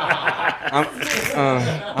doing,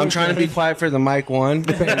 I'm trying to be quiet for the mic one, and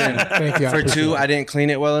then Thank you. I for appreciate two, it. I didn't clean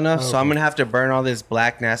it well enough, so I'm gonna have to burn all this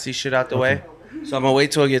black nasty shit out the way. So I'm gonna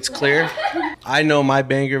wait till it gets clear. I know my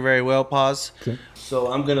banger very well. Pause. So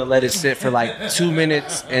I'm gonna let it sit for like 2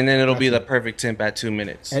 minutes, and then it'll be the perfect temp at 2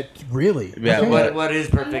 minutes. Really? Yeah, Okay. what- What is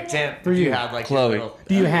perfect temp? For Do you. have like Chloe. your little-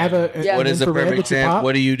 Do you have a? Yeah. What is the infrared perfect that you temp? pop?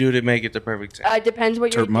 What do you do to make it the perfect temp? Depends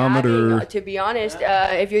what you're Thermometer. dabbing. To be honest,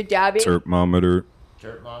 if you're dabbing, Thermometer.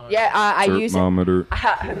 yeah, I use it. Thermometer.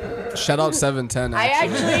 shout out 710. I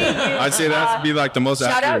Actually. actually use, I'd say that'd be like the most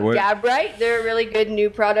shout out accurate way. Dabbright. They're a really good new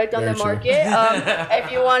product on Very the true. market.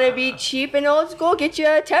 If you want to be cheap and old school, get you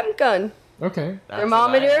a temp gun, Okay.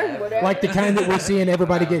 thermometer, whatever. Like the kind that we're seeing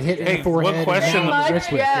everybody get hit in Hey, the forehead. one question- and down the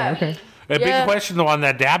wrist with. Yeah. Okay. A big Yeah. question though on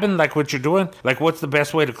that dabbing, like what you're doing, like what's the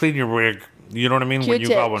best way to clean your rig? You know what I mean? When you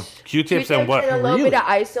got one, Q-tips and what? and a little bit of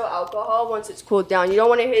iso alcohol once it's cooled down. You don't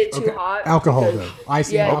want to hit it too hot. Alcohol because- though.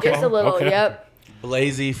 Icy Yeah, alcohol. just a little. Okay. Yep.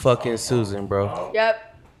 Blazy fucking Susan, bro. Yep.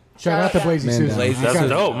 Shout out to Yeah. Blazy Man, Susan. Blazy That's I've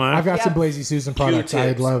got, dope, man. I've got some Yeah. Blazy Susan products.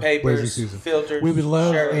 I'd love Blazy papers, Susan. filters. We would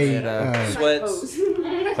love shirts, a sweats.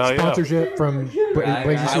 Hell yeah. sponsorship from Blazy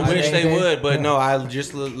I Susan. wish they Day. would, but Yeah. no, I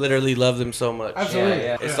just literally love them so much. Absolutely.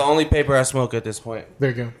 Yeah, It's the only paper I smoke at this point. There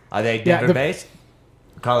you go. Are they Yeah, Denver the- based?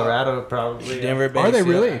 Colorado probably. Denver based. Are they yeah.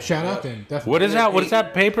 really? Shout out then. Definitely. What is that? What is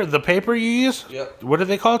that paper? The paper you use? Yep. What are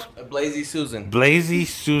they called? Blazy Susan. Blazy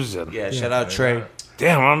Susan. Yeah, shout out Trey.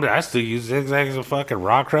 Damn, I still use zigzags and fucking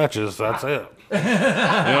rock crutches. That's it. You know what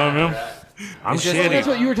I mean? I'm It's just- shitty. That's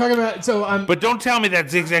what you were talking about. So But don't tell me that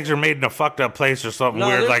zigzags are made in a fucked up place or something No,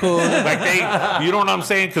 weird. they're Like, cool. like they, you know what I'm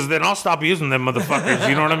saying? Because then I'll stop using them motherfuckers.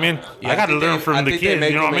 You know what I mean? I got to learn from the kids.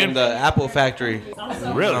 You know what I mean? The Apple factory.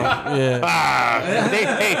 Really? Yeah.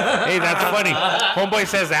 Hey, that's funny. Homeboy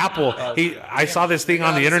says Apple. I saw this thing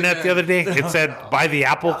on the internet the other day. It said buy the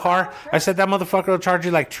Apple car. I said that motherfucker will charge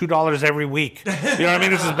you like $2 every week. You know what I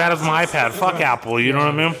mean? It's as bad as my iPad. Fuck Apple. You know what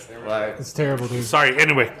I mean? it's terrible, dude. Sorry.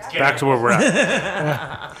 Anyway, back to where we're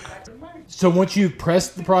at. So once you press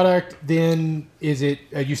the product, then is it?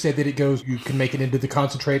 You said that it goes. You can make it into the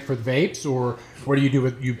concentrate for the vapes, or what do you do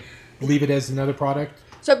with you? Leave it as another product.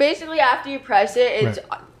 So basically, after you press it, it's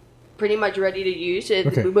Right. pretty much ready to use.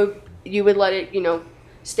 Okay. You would let it,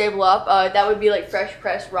 stable up. That would be like fresh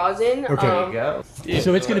pressed rosin. Okay. There you go.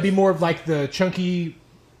 So it's going to be more of like the chunky,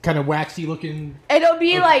 kind of waxy looking. It'll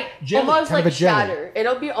be like Jelly, almost kind of like a jelly. shatter.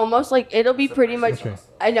 It'll be almost like pretty much. Okay.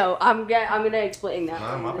 I know. I'm gonna explain that.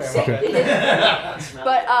 Okay.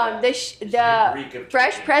 But the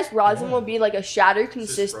fresh pressed rosin will be like a shatter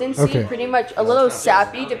consistency, Okay. pretty much a little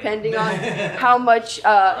sappy, depending on how much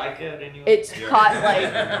it's caught,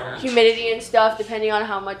 like humidity and stuff, depending on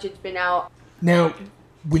how much it's been out. Now,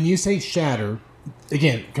 when you say shatter,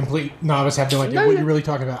 again, complete novice, have no idea what you're really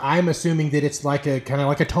talking about. I'm assuming that it's like a kind of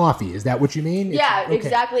like a toffee. Is that what you mean? Yeah, okay.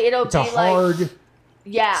 exactly. It'll It's be a hard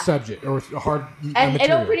like subject or a hard and material.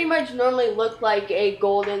 it'll pretty much normally look like a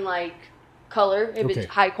golden like color if Okay.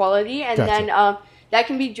 it's high quality, and Gotcha. then that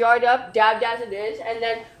can be jarred up, dabbed as it is, and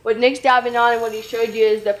then what Nick's dabbing on and what he showed you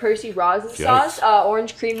is the Percy rosin sauce,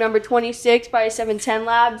 orange cream number 26 by 710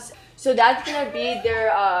 Labs. So that's gonna be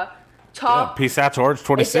their top. Peace out to Orange It's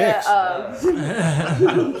 26.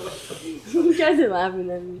 you guys are laughing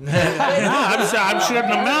at me. I'm shutting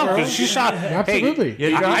them out because she shot. Absolutely.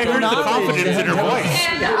 Hey, I heard the confidence in her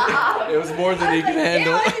voice. It was more than he could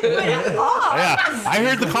handle. Yeah, I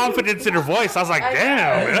heard the confidence in her voice. I was like,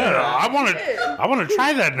 damn, yeah, I want to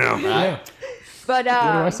try that now. Yeah. But Where do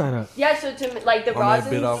I sign up? yeah, so to like the might rosin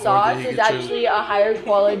bit off more sauce than you is can chew. actually a higher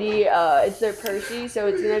quality. It's their Percy, so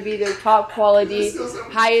it's gonna be their top quality,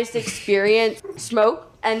 highest experience smoke.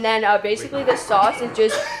 And then basically the sauce is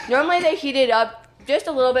just normally they heat it up just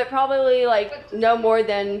a little bit, probably like no more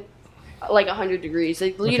than like 100 degrees.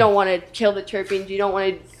 Like you don't want to kill the terpenes, you don't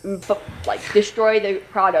want to like destroy the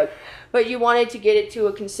product, but you wanted to get it to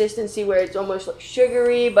a consistency where it's almost like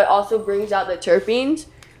sugary, but also brings out the terpenes.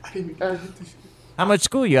 How much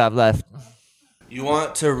school you have left? You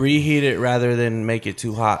want to reheat it rather than make it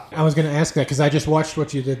too hot. I was going to ask that because I just watched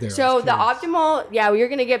what you did there. I So was the curious. optimal, we're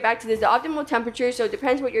gonna get back to this. The optimal temperature. So it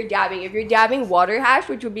depends what you're dabbing. If you're dabbing water hash,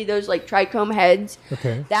 which would be those like trichome heads,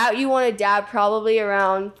 Okay. that you want to dab probably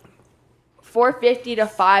around 450 to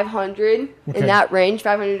 500 Okay. in that range,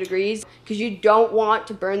 500 degrees, because you don't want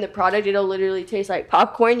to burn the product. It'll literally taste like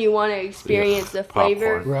popcorn. You want to experience the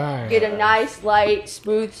flavor, popcorn. Right. get a nice light,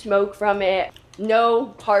 smooth smoke from it.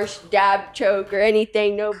 No harsh dab choke or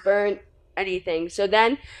anything. No burnt anything. So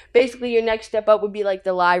then basically your next step up would be like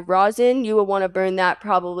the live rosin. You would want to burn that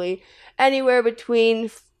probably anywhere between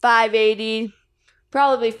 580,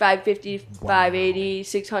 probably 550, 580,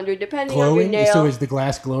 600, depending on your Glowing? nail. So is the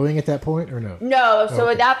glass glowing at that point or no? No, so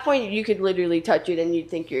Okay. at that point you could literally touch it and you'd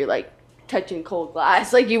think you're like touching cold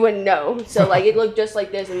glass. Like you wouldn't know. So like it looked just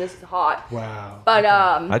like this and this is hot. Wow. But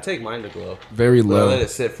I take mine to glow. Very But I let low. it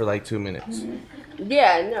sit for like 2 minutes.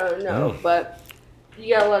 yeah, no, but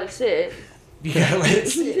you gotta let it sit. You gotta let it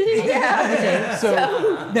sit. Yeah.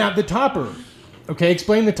 So now the topper. Okay,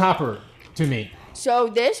 explain the topper to me. So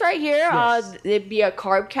this right here, Yes. it'd be a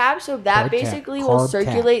carb cap. So that Carb cap. basically will Carb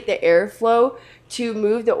circulate the airflow to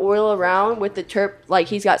move the oil around with the terp. Like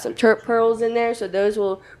he's got some terp pearls in there, so those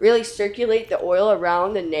will really circulate the oil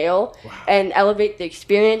around the nail and elevate the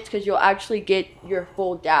experience because you'll actually get your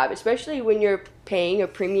full dab, especially when you're paying a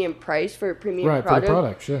premium price for a premium Right, for product. the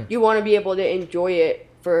product, sure. You want to be able to enjoy it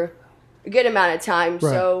for a good amount of time. Right.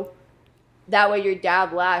 So that way your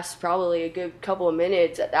dab lasts probably a good couple of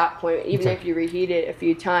minutes at that point, even Okay. if you reheat it a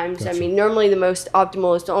few times. Gotcha. I mean, normally the most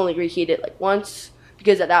optimal is to only reheat it like once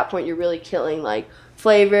because at that point you're really killing like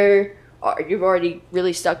flavor or you've already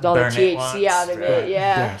really sucked all Burn the it THC once, out of right. it.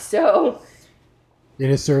 Yeah. Yeah. So, It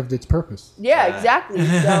has served its purpose. yeah, exactly.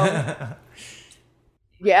 So,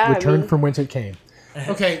 yeah, Returned from whence it came.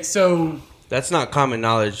 Okay, so That's not common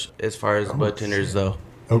knowledge as far as bud tenders, though.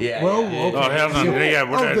 Yeah, whoa, yeah. okay. Oh, hell no. So- Yeah, we're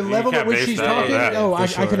not- the you level can't at which base she's that on talking. that. Oh, I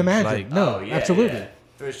For can sure. imagine. Like- No, Oh, yeah, absolutely. yeah,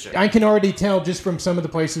 for sure. I can already tell just from some of the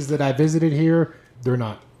places that I visited here, they're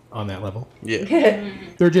not on that level. Yeah.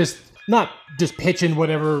 They're just not just pitching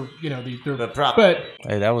whatever they're The prop. but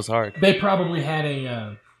Hey, that was hard. they probably had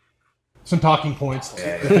a some talking points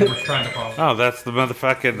that they were trying to follow. Oh, that's the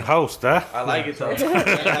motherfucking host, huh? I like it though.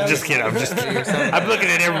 I'm just kidding. I'm looking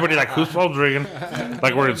at everybody like, whose phone's ringing?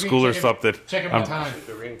 Like we're in school or something. Check my I'm time.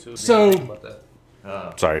 So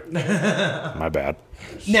sorry. My bad.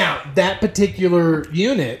 now that particular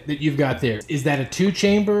unit that you've got there, is that a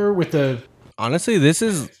 2-chamber with a? Honestly, this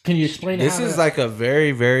is Can you explain? this how is to- like a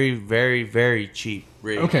very, very, very, very cheap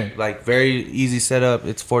rig. Okay. Like very easy setup.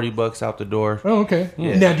 It's $40 out the door. Oh, okay.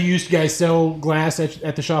 Yeah. Now, do you guys sell glass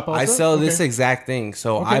at the shop? Also? I sell this Okay. exact thing.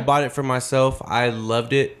 So Okay. I bought it for myself. I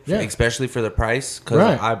loved it, Yeah. especially for the price, because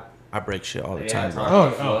Right. I break shit all the time. Bro.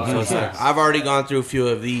 Oh, So it's like, I've already gone through a few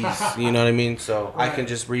of these, you know what I mean? So I can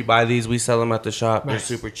just rebuy these. We sell them at the shop. Nice.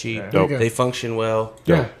 They're super cheap. Dope. They function well.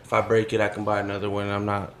 Yeah. If I break it, I can buy another one. I'm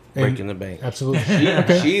not And- breaking the bank. absolutely.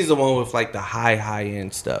 Okay. She's the one with like the high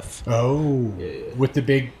end stuff. Oh, with the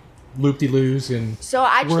big loop-de-loos and So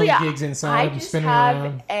actually, whirly gigs inside I and just spinning have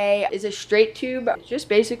around. is a straight tube. It's just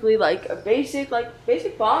basically like a basic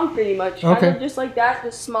bomb, pretty much. Kind Okay. of just like that,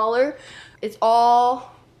 just smaller. It's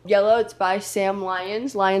all yellow. It's by Sam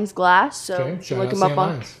Lyons Glass. So Okay, you can shout look out him up Sam on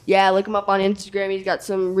Lyons. look him up on Instagram. He's got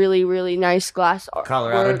some really nice glass art.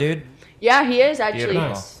 Colorado work. dude. Yeah, he is actually. Beautiful.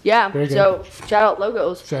 Nice. Yeah. Very good. So shout out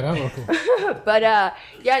logos. Shout out local. But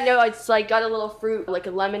yeah, no, it's like got a little fruit, like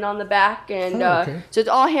a lemon on the back, and Oh, okay. so it's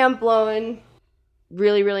all hand blown,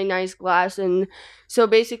 really nice glass, and so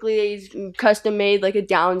basically he's custom made like a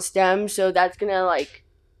down stem, so that's gonna like,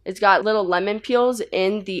 it's got little lemon peels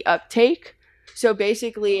in the uptake, so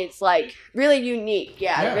basically it's like really unique,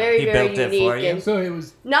 Yeah. very He very built it unique, for you? and So it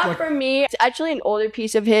was not like- for me. It's actually an older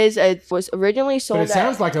piece of his. It was originally sold. But it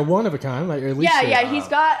sounds like a one of a kind, like at least. Yeah, he's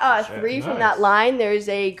got 3 from Nice. that line. There's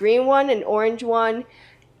a green one, an orange one,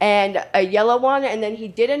 and a yellow one, and then he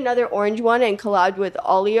did another orange one and collabed with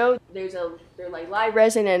Oleo. They're like live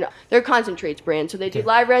resin and they're concentrates brand, so they do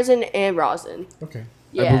live resin and rosin. Okay.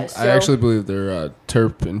 Yeah, I actually believe they're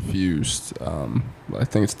terp infused. I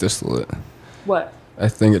think it's distillate. what? I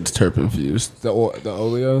think it's terp infused. The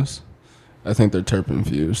oleos, I think they're terp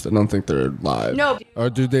infused. I don't think they're live. No, Or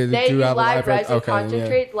do they they do do have live res- resin okay,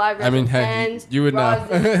 concentrates, live I resin mean, hey, pens, you would know.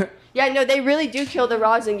 rosin. Yeah, no, they really do kill the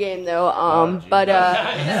rosin game though. But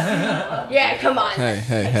yeah, come on.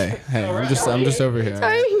 Hey! I'm just over here.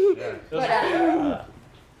 But,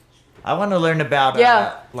 I want to learn about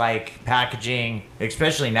Yeah. like packaging,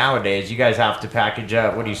 especially nowadays. You guys have to package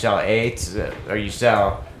up. What do you sell? Eights, or you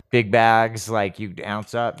sell big bags? Like you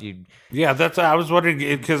ounce up. You Yeah, that's. I was wondering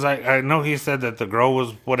because I know he said that the grow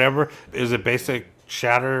was whatever. Is it basic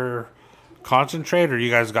shatter concentrate, or you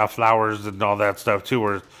guys got flowers and all that stuff too?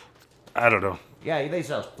 Or I don't know. yeah, they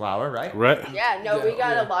sell flour, right? Right? yeah, no, we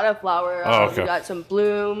got a lot of flour. Oh, okay. We got some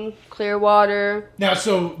Bloom, Clearwater. Now,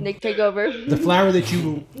 so Nick, take over. the flour that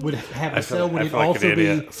you would have to sell, would I it feel like an also be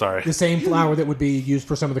idiot. Sorry. the same flour that would be used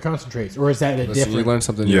for some of the concentrates, or is that a Listen, you different? learn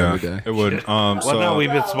something new Yeah, every day. it would. Well, So now we've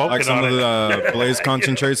been smoking like some on of it. the blaze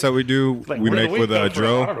concentrates that we do, Like, we where do make we with go for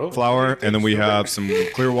Dro it? flour, and then we have some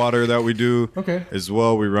clear water that we do Okay. as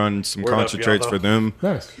well. We run some Word up, concentrates y'all, for them.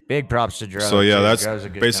 Nice. Big props to Dro. So yeah, too. that's Dro's a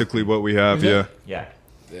good basically what we have. Is it? Yeah.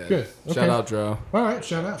 Yeah. Good. Okay. Shout out Dro. All right,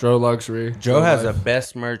 shout out. Dro Luxury. Joe has the Life.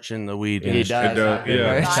 best merch in the weed He industry. does. It does,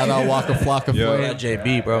 yeah. Shout out Waka Flocka Yeah. Flame. Yeah,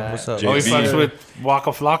 JB, bro. What's up? Oh, he JB. fucks with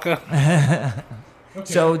Waka Flocka.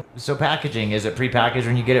 So packaging, is it prepackaged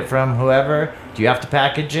when you get it from whoever? Do you have to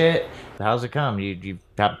package it? How's it come? You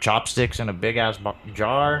have chopsticks in a big ass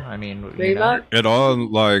jar? I mean, Pretty you know. much. It all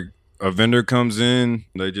like a vendor comes in,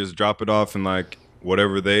 they just drop it off in like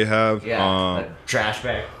whatever they have. Yeah, a trash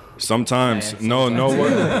bag. Sometimes, Man, no,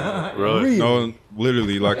 Really? no,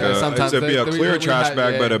 literally like Yeah, sometimes it'd be a we clear had- trash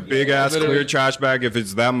bag, yeah, but a big ass literally. clear trash bag if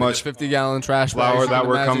it's that much 50-gallon trash flour bags, you that can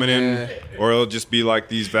we're imagine, coming in, yeah. or it'll just be like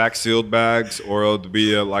these vac sealed bags, or it'll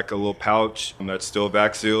be like a little pouch that's still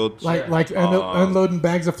vac sealed. Like unloading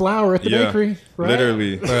bags of flour at the yeah, bakery, right?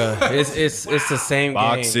 literally. Bruh, it's the same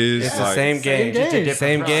Boxes, game. It's the like- same game. Same game.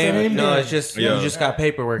 Same game. Same No, game. it's just Yeah. you just got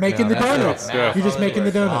paperwork. Making now. the That's donuts. it. Yeah. You're just making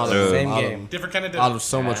the donuts. Yeah. Same Out of- game. Different kind of Out of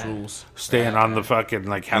so much rules. Staying on the fucking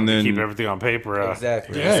like having And to then- keep everything on paper.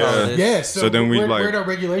 Exactly. Yeah. That's all it is. Yeah. So then we'd like- where'd our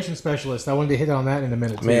regulation specialist? I wanted to hit on that in a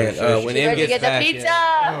minute. Too. Man, when M Ready to gets get the back, pizza?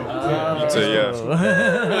 yeah. So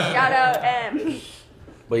yeah, Shout out M.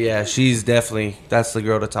 But yeah, she's definitely that's the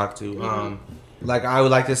girl to talk to. Like I would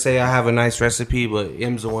like to say I have a nice recipe, but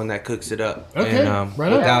M's the one that cooks it up. Okay, And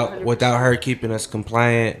right on. without her keeping us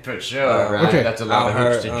compliant, For sure, right? Okay. That's a lot of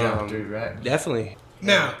Out hoops to her, jump through, right? definitely.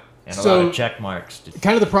 Now, And a lot so of check marks.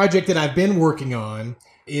 kind of the project that I've been working on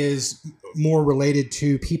is more related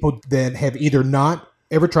to people that have either not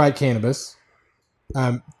ever tried cannabis,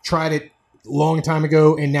 tried it long time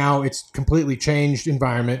ago, and now it's completely changed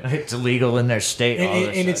environment. It's illegal in their state,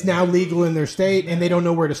 And it's now legal in their state, and they don't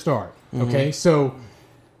know where to start. Okay, so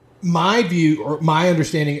my view or my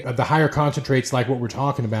understanding of the higher concentrates, like what we're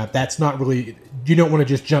talking about, that's not really. You don't want to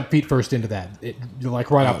just jump feet first into that, like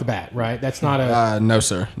right off the bat, right? That's not a. No,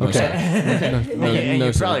 sir. No, Okay. sir. And No,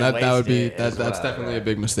 you sir. probably That would be waste it as that's well, definitely right? a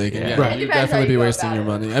big mistake. And Yeah. yeah, Right. you'd Depends how definitely be you go wasting about your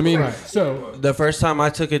it. money. I mean, Right. So The first time I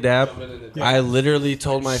took a dab, I literally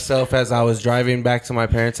told myself as I was driving back to my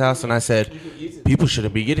parents' house, and I said, "People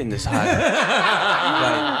shouldn't be getting this high."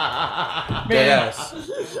 Like, yes.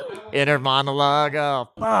 Inner monologue. Oh,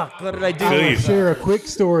 fuck. What did I do? I'll share a quick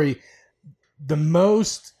story. The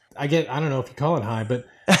most I don't know if you call it high, but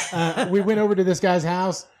we went over to this guy's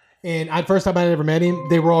house, and first time I ever met him,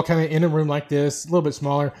 they were all kind of in a room like this, a little bit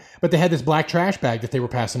smaller, but they had this black trash bag that they were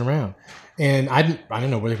passing around. And I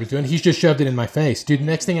didn't know what he was doing. He's just shoved it in my face. Dude, the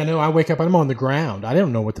next thing I know, I wake up and I'm on the ground. I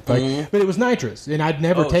don't know what the fuck. But it was nitrous. And I'd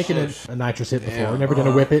never taken a nitrous hit before. Never done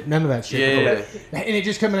a whip it. None of that shit before. And it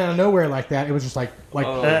just coming out of nowhere like that. It was just like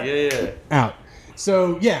out.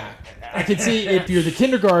 So, yeah. I can see if you're the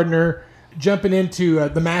kindergartner, jumping into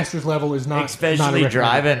the master's level is not not a Especially recommended.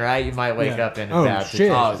 driving, right? You might wake up in a Oh, bad shit.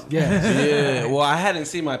 situation. Yeah. Yeah. Well, I hadn't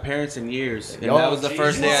seen my parents in years, and that was the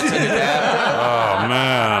first day I took a dab. Oh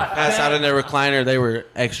man. Passed out in their recliner. They were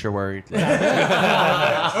extra worried.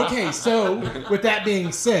 Okay, so with that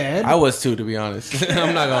being said, I was too, to be honest.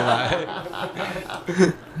 I'm not gonna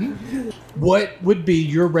lie. what would be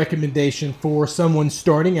your recommendation for someone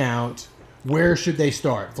starting out? Where should they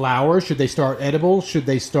start? Flowers? Should they start edibles? Should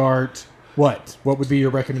they start what? What would be your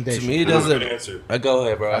recommendation? To me, it I have a doesn't. good answer. Go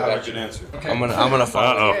ahead, bro. I I have a got good you. answer. I'm gonna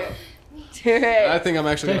follow. I think I'm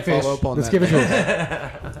actually going to Fish, follow up on let's that. give it to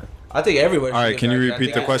him. I think everybody. All right, can you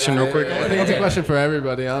repeat the question real quick? I think it's a question for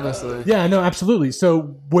everybody, honestly. Yeah, no, absolutely.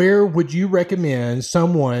 So, where would you recommend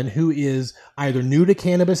someone who is either new to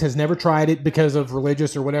cannabis, has never tried it because of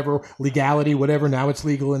religious or whatever, legality, whatever, now it's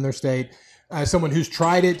legal in their state, someone who's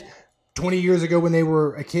tried it 20 years ago when they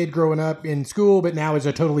were a kid growing up in school, but now is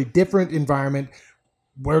a totally different environment?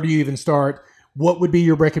 Where do you even start? What would be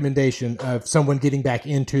your recommendation of someone getting back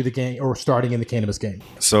into the game or starting in the cannabis game?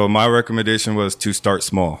 So my recommendation was to start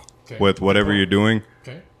small with whatever you're doing.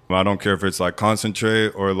 Okay. I don't care if it's like concentrate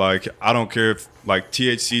or like, I don't care if like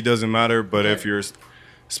THC doesn't matter, but if you're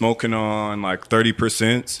smoking on like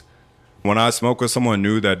 30%, when I smoke with someone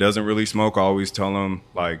new that doesn't really smoke, I always tell them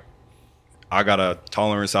like, I got a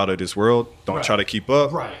tolerance out of this world. Don't try to keep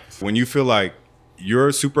up. Right. When you feel like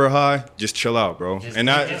you're super high, just chill out, bro. And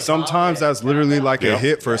that sometimes that's literally like a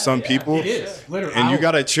hit for some people. It is. Literally. And you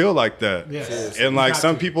gotta chill like that. Yes. And like You got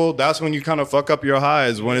some to. people, that's when you kind of fuck up your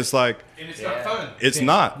highs when it's like And it's not fun. it's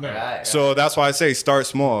not. Right. So that's why I say start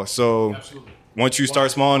small. So once you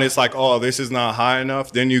start small and it's like, oh, this is not high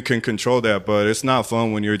enough, then you can control that. But it's not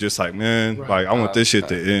fun when you're just like, man, like I want this shit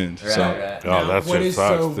to end. So Right. Oh, that What shit is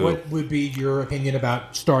sucks so? too. What would be your opinion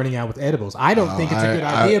about starting out with edibles? I don't think it's a good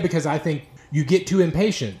I- idea because I think you get too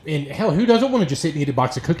impatient. And hell, who doesn't want to just sit and eat a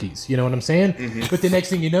box of cookies? You know what I'm saying? But the next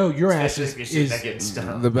thing you know, your ass Especially if you're sitting there is getting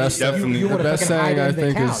stoned. The best, Definitely. You the wanna best fucking hide saying I under the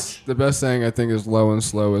think is couch. the best saying I think is low and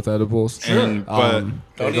slow with edibles. and, but Don't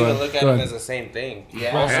go even ahead. look at Go them ahead. as the same thing.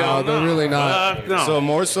 No, they're really not. No. so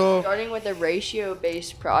more so Starting with a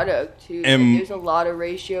ratio-based product too. And- There's a lot of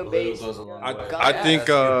ratio-based. I think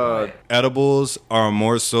edibles are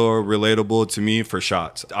more so relatable to me for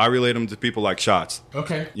shots. I relate them to people like shots.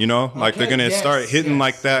 okay. You know, like they're Okay, gonna yes, start hitting yes.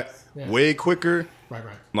 like that Yeah. way quicker. Right.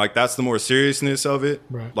 Like that's the more seriousness of it,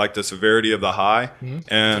 Right. like the severity of the high,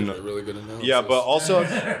 and Really good analysis. yeah. But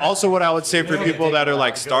also what I would say for people that are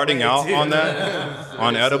like starting out on that,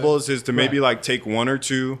 on edibles, is to maybe like take one or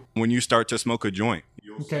two when you start to smoke a joint.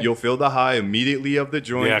 Okay. You'll feel the high immediately of the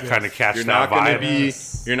joint. Yeah, kind of catch You're that not gonna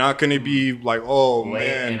vibe. you're not gonna be like, oh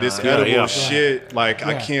man, this on it. edible Yeah. shit. Like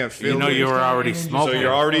I Yeah. can't feel You know it. you were already So So smoking.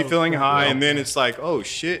 you're already feeling high, and then it's like, oh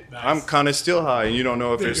shit, I'm kind of still high, and you don't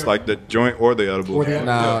know if it's like the joint or the edible. Or the-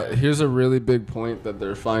 Now, here's a really big point that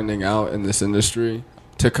they're finding out in this industry.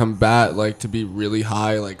 To combat, like, to be really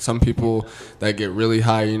high, like some people that get really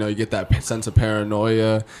high, you know, you get that sense of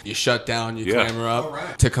paranoia, you shut down, you Yeah. clamor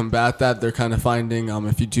up. To combat that, they're kind of finding,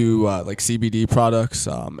 if you do like CBD products,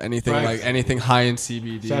 anything Right. like anything high in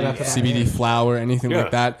CBD, Shout out to that. CBD flower, anything Yeah.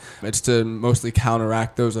 like that, it's to mostly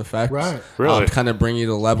counteract those effects. Right. Really? Kind of bring you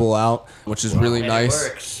to level out, which is really And nice. It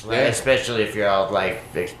works, right? Especially if you're all like,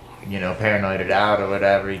 paranoided out or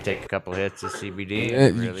whatever. You take a couple hits of CBD. Yeah,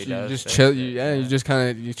 it you, really you does. just fix chill. it. You just kind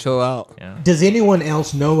of you chill out. Yeah. Does anyone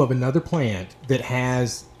else know of another plant that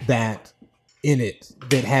has that in it?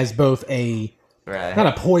 That has both a Right. not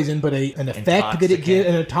a poison, but an effect that it gives,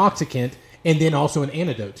 an intoxicant, and then also an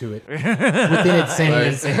antidote to it within its same.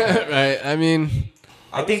 Right. I mean,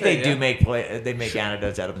 I think say, they do make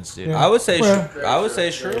antidotes out of them too. I would say Well,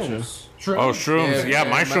 shrooms. Oh, shrooms. Yeah,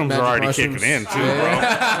 my shrooms magic are already mushrooms. kicking in, too, bro.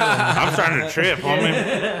 I'm starting to trip,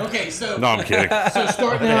 homie. Okay, so No, I'm kidding. so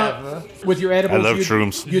starting out with your edibles, I love you'd,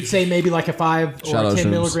 shrooms. You'd say maybe like a 5 Shout or out 10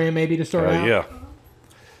 shrooms. milligram maybe to start out. Yeah.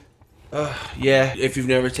 Yeah, if you've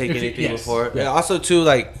never taken If you- anything yes. before. Yeah. Also, too,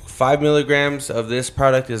 like 5 milligrams of this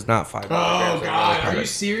product is not 5 Oh milligrams. of God, another are you product.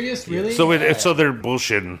 serious? Really? So they're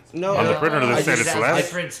bullshitting. No, On the no. printer, I they said just- it's has less.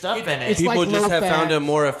 different stuff in it. It's People like just low have fat. found a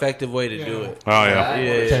more effective way to do it. Oh, yeah.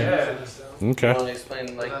 Yeah. Okay. Okay. You want to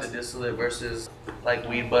explain like the distillate versus like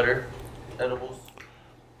weed butter edibles?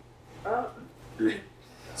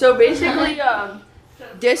 So basically,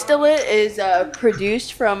 distillate is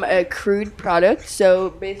produced from a crude product. So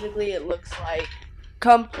basically, it looks like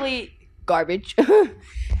complete garbage.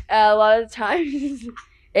 A lot of the times,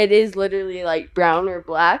 it is literally like brown or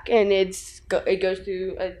black, and it goes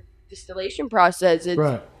through a distillation process. It's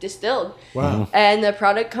Right. distilled, Wow. and the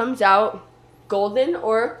product comes out golden,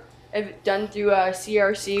 or if done through a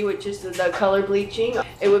CRC, which is the color bleaching,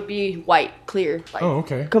 it would be white, clear, like Oh,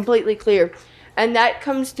 okay. completely clear. And that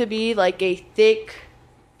comes to be like a thick,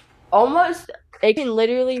 almost, it can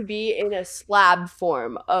literally be in a slab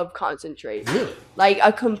form of concentrate. Really? Like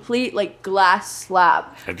a complete like glass slab.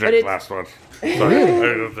 I But drank it's, last one. Sorry.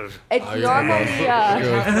 it's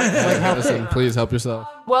normally, listen, please help yourself.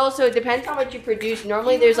 well, so it depends on what you produce.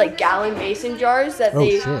 Normally there's like gallon mason jars that Oh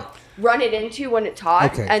they shit. run it into when it's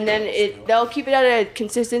hot. Okay. And then they'll keep it at a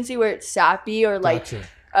consistency where it's sappy, or like Gotcha.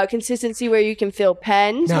 a consistency where you can fill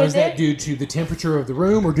pens Now, with is that it. due to the temperature of the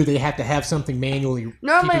room, or do they have to have something manually?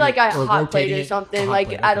 Normally, keeping like it- a or hot plate rotating or it? something, A hot like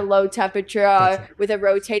plate, at a okay. low temperature Gotcha. with a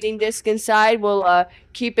rotating disc inside, will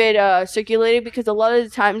keep it circulated, because a lot of the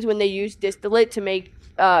times when they use distillate to make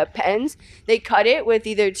pens, they cut it with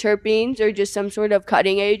either terpenes or just some sort of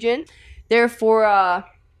cutting agent. Therefore,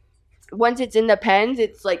 once it's in the pens,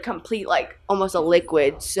 it's like complete, like almost a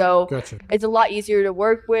liquid. So Gotcha. it's a lot easier to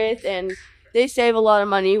work with, and they save a lot of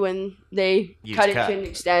money when they Use cut it cut. to an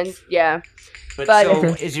extent. Yeah. But But- so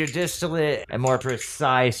Okay. is your distillate a more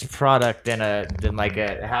precise product than like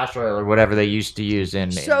a hash oil or whatever they used to use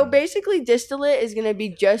in? So basically, distillate is going to be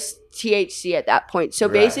just THC at that point. So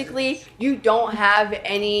Right. basically, you don't have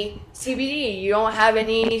any CBD, you don't have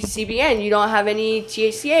any CBN, you don't have any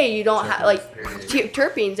THCA, you don't have like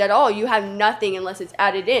terpenes at all. You have nothing unless it's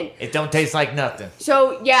added in. It don't taste like nothing.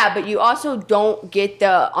 So yeah, but you also don't get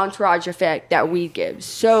the entourage effect that weed gives.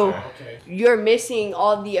 So you're missing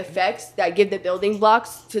all the effects that give the building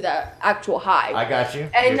blocks to the actual high. I got you.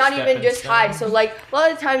 And Your not even stepping just stone. high. So like a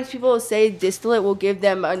lot of times people will say distillate will give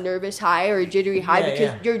them a nervous high or a jittery high, Yeah, because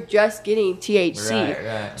yeah. you're just getting THC.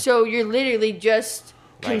 Right. So you're literally just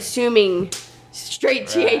Like- consuming straight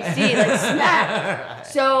THC, like smack.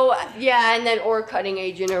 So yeah, and then or cutting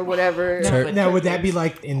agent or whatever. Now, would that be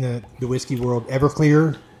like in the whiskey world,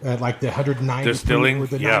 Everclear, like the 190 Distilling?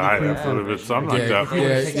 proof or the Yeah, 90 I proof? believe it's something like that.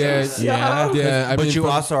 Yeah. I But mean, you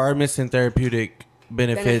from- also are missing therapeutic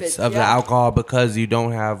benefits Benefits, of the yeah. alcohol because you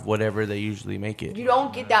don't have whatever they usually make it. You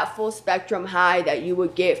don't get that full spectrum high that you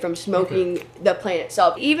would get from smoking the plant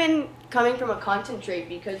itself. Even coming from a concentrate,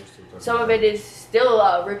 because some of it is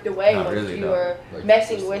still ripped away Not once really, you no. are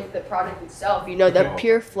messing with the product itself. You know, the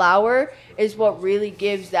pure flower is what really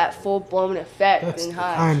gives that full blown effect That's, and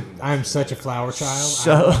high. I'm such a flower child.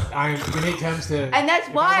 So- I'm when it comes to And that's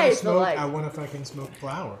if why I I wanna feel smoke, like- I want to fucking smoke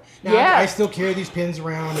flower. Now, Yeah. I still carry these pins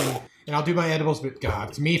around and I'll do my edibles, but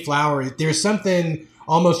God, to me, flower, there's something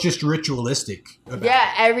almost just ritualistic about Yeah,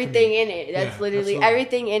 it. everything in it. That's Yeah, literally absolutely.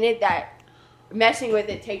 everything in it that messing with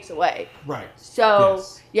it takes away. Right. So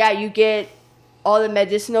Yes. yeah, you get all the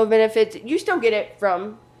medicinal benefits. You still get it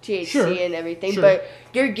from THC Sure. and everything, Sure. but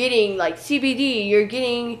you're getting like CBD. You're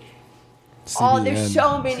getting there's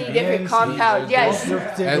so many different compounds. Yes.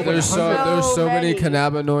 And there's so many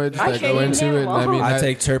cannabinoids I that can't go even into name it. And I them mean, I that-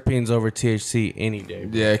 take terpenes over THC any day.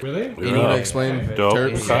 yeah. Really? You want to explain Dope.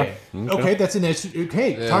 terps? Okay. Okay, that's an issue.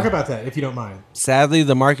 Okay, talk about that if you don't mind. Sadly,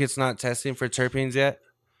 the market's not testing for terpenes yet.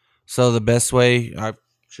 So the best way, I'm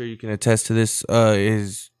sure you can attest to this,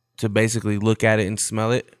 is to basically look at it and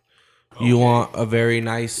smell it. You want a very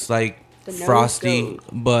nice, like, The nose frosty, goes.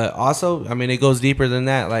 but also, I mean, it goes deeper than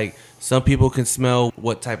that. Like, some people can smell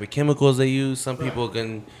what type of chemicals they use. Some people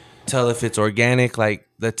can tell if it's organic. Like,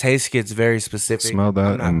 the taste gets very specific. Smell that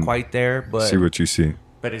I'm not and quite there, but See what you see.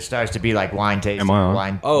 But it starts to be like wine tasting. Am I on?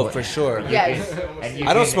 Wine. oh, for sure. Yes. And you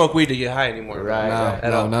I don't can- smoke weed to get high anymore. Right. No,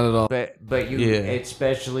 At all. not at all. But you Yeah.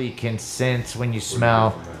 especially can sense when you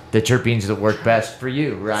smell the terpenes that work best for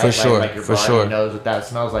you, right? For sure, like your for body sure. knows what that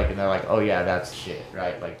smells like, and they're like, oh yeah, that's shit,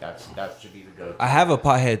 right? Like that should be the go-to. I have a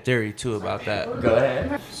pothead theory too about that. Go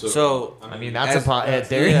ahead. So I mean, that's a pothead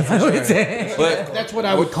theory. Yeah, for sure. But That's what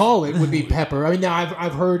I would call it. Would be pepper. I mean, now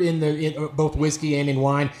I've heard in both whiskey and in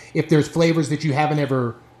wine, if there's flavors that you haven't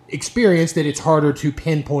ever experienced, that it's harder to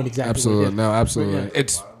pinpoint exactly. What it Absolutely, is. no, absolutely.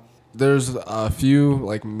 But, yeah. There's a few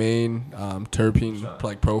like main terpene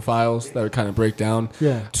like profiles that would kind of break down.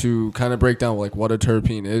 Yeah. To kind of break down like what a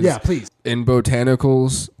terpene is. Yeah, please. In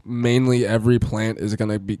botanicals, mainly every plant is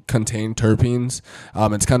going to contain terpenes.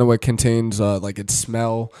 It's kind of what contains like its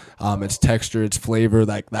smell, its texture, its flavor,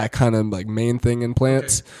 like that kind of like main thing in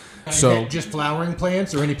plants. Is So that just flowering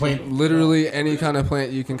plants or any plant? literally any kind of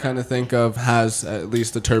plant you can kind of think of has at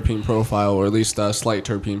least a terpene profile, or at least a slight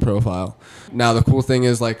terpene profile. Now the cool thing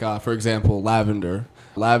is, like for example, lavender.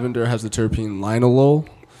 Lavender has the terpene linalool,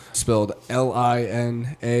 spelled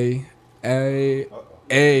LINAAO.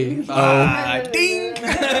 ding.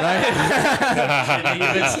 Didn't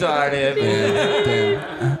even started.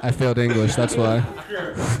 Damn. I failed English, that's why.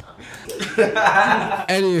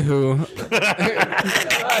 Anywho,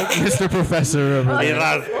 Mr. Professor over there.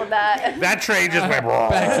 Well, that train just went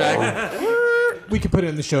wrong. We can put it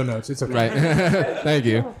in the show notes. It's okay. Right. Thank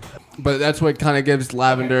you. But that's what kind of gives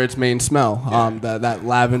lavender its main smell. That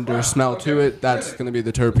lavender smell to it, that's going to be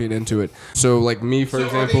the terpene into it. So like me, for So are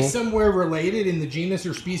example. they somewhere related in the genus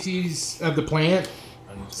or species of the plant?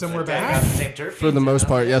 Somewhere back? For the most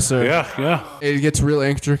part, yes, sir. Yeah. It gets real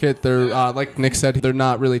intricate. They're like Nick said, they're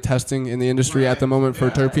not really testing in the industry at the moment for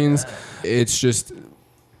terpenes. It's just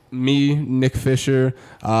me, Nick Fisher,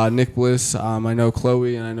 Nick Bliss. I know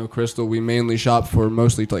Chloe and I know Crystal. We mainly shop for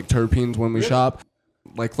mostly like terpenes when we shop.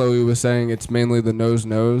 Like Chloe was saying, it's mainly the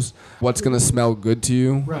nose. What's going to smell good to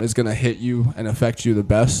you is going to hit you and affect you the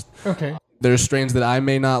best. Okay. There's strains that I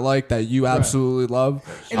may not like that you absolutely love.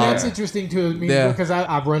 And that's interesting to me yeah. because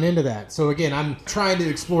I've run into that. So again, I'm trying to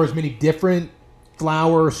explore as many different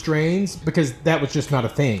flower strains because that was just not a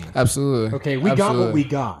thing. Absolutely. Okay, we got what we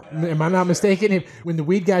got. Am I not mistaken? When the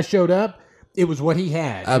weed guy showed up, it was what he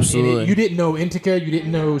had. Absolutely. You didn't know indica, you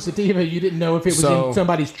didn't know sativa, you didn't know if it was in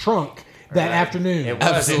somebody's trunk that afternoon.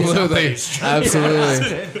 Absolutely.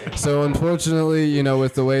 Absolutely. So unfortunately,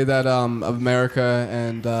 with the way that America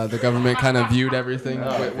and the government kind of viewed everything,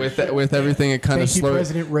 with everything, it kind of Thank you, slowed.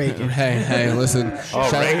 President Reagan. Hey, listen.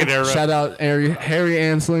 Reagan era. Shout out Harry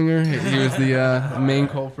Anslinger. He was the main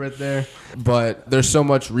culprit there. But there's so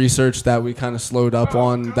much research that we kind of slowed up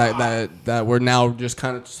on that we're now just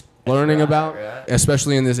kind of learning about,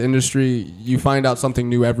 especially in this industry. You find out something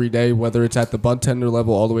new every day, whether it's at the bud tender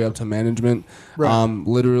level all the way up to management.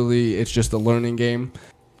 Literally, it's just a learning game.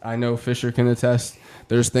 I know Fisher can attest.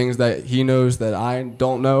 There's things that he knows that I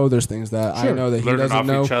don't know. There's things that I know that he Learning doesn't off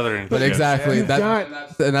know. each other and But shit. exactly, You've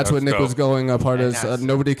that's what Nick was going a part as.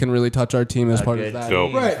 Nobody can really touch our team as part of that.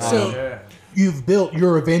 Dope. Right, so you've built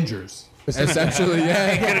your Avengers. Essentially,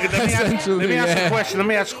 yeah. Let me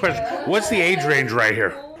ask a question. What's the age range right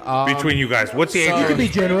here between you guys? What's the age You can be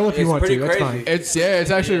range? general if you want to. pretty That's crazy. fine.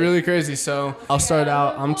 It's actually really crazy. So I'll start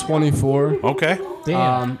out. I'm 24. Okay.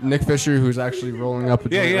 Damn. Nick Fisher, who's actually rolling up a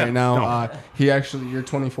joint right now. You're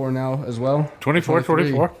 24 now as well. 24,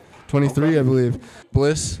 24. 23, I believe.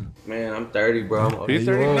 Bliss. Man, I'm 30, bro. Are you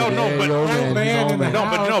 30? old, No, yeah, but you're old, man. man He's in the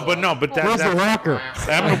old, man. but that. Russell Rocker.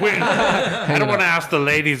 I don't want to ask the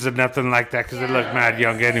ladies or nothing like that because they look mad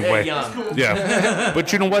young anyway. Yeah.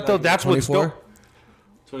 But you know what though? That's what's 24, dope.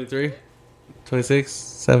 23, 26,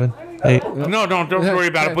 7, 8. No, don't worry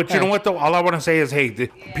about it. But you know what though? All I want to say is, hey,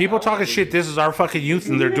 people talking shit. This is our fucking youth,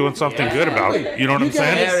 and they're doing something good about it. You know what I'm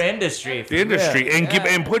saying? Their industry. The industry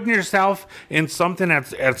and putting yourself in something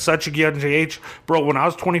at such a young age, bro. When I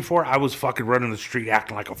was 24, I was fucking running the street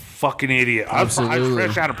acting like a fucking idiot. I was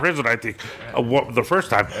fresh out of prison, I think, the first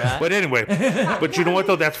time. But anyway, but you know what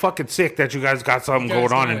though? That's fucking sick that you guys got something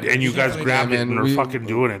going on and you guys grabbed it and are fucking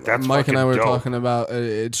doing it. That's Mike fucking and I were dope. talking about.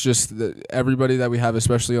 It's just that everybody that we have,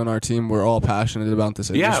 especially on our team, we're all passionate about this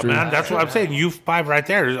Yeah, industry. man. That's what I'm saying. You 5 right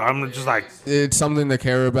there. I'm just like, It's something to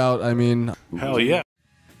care about. I mean, hell yeah.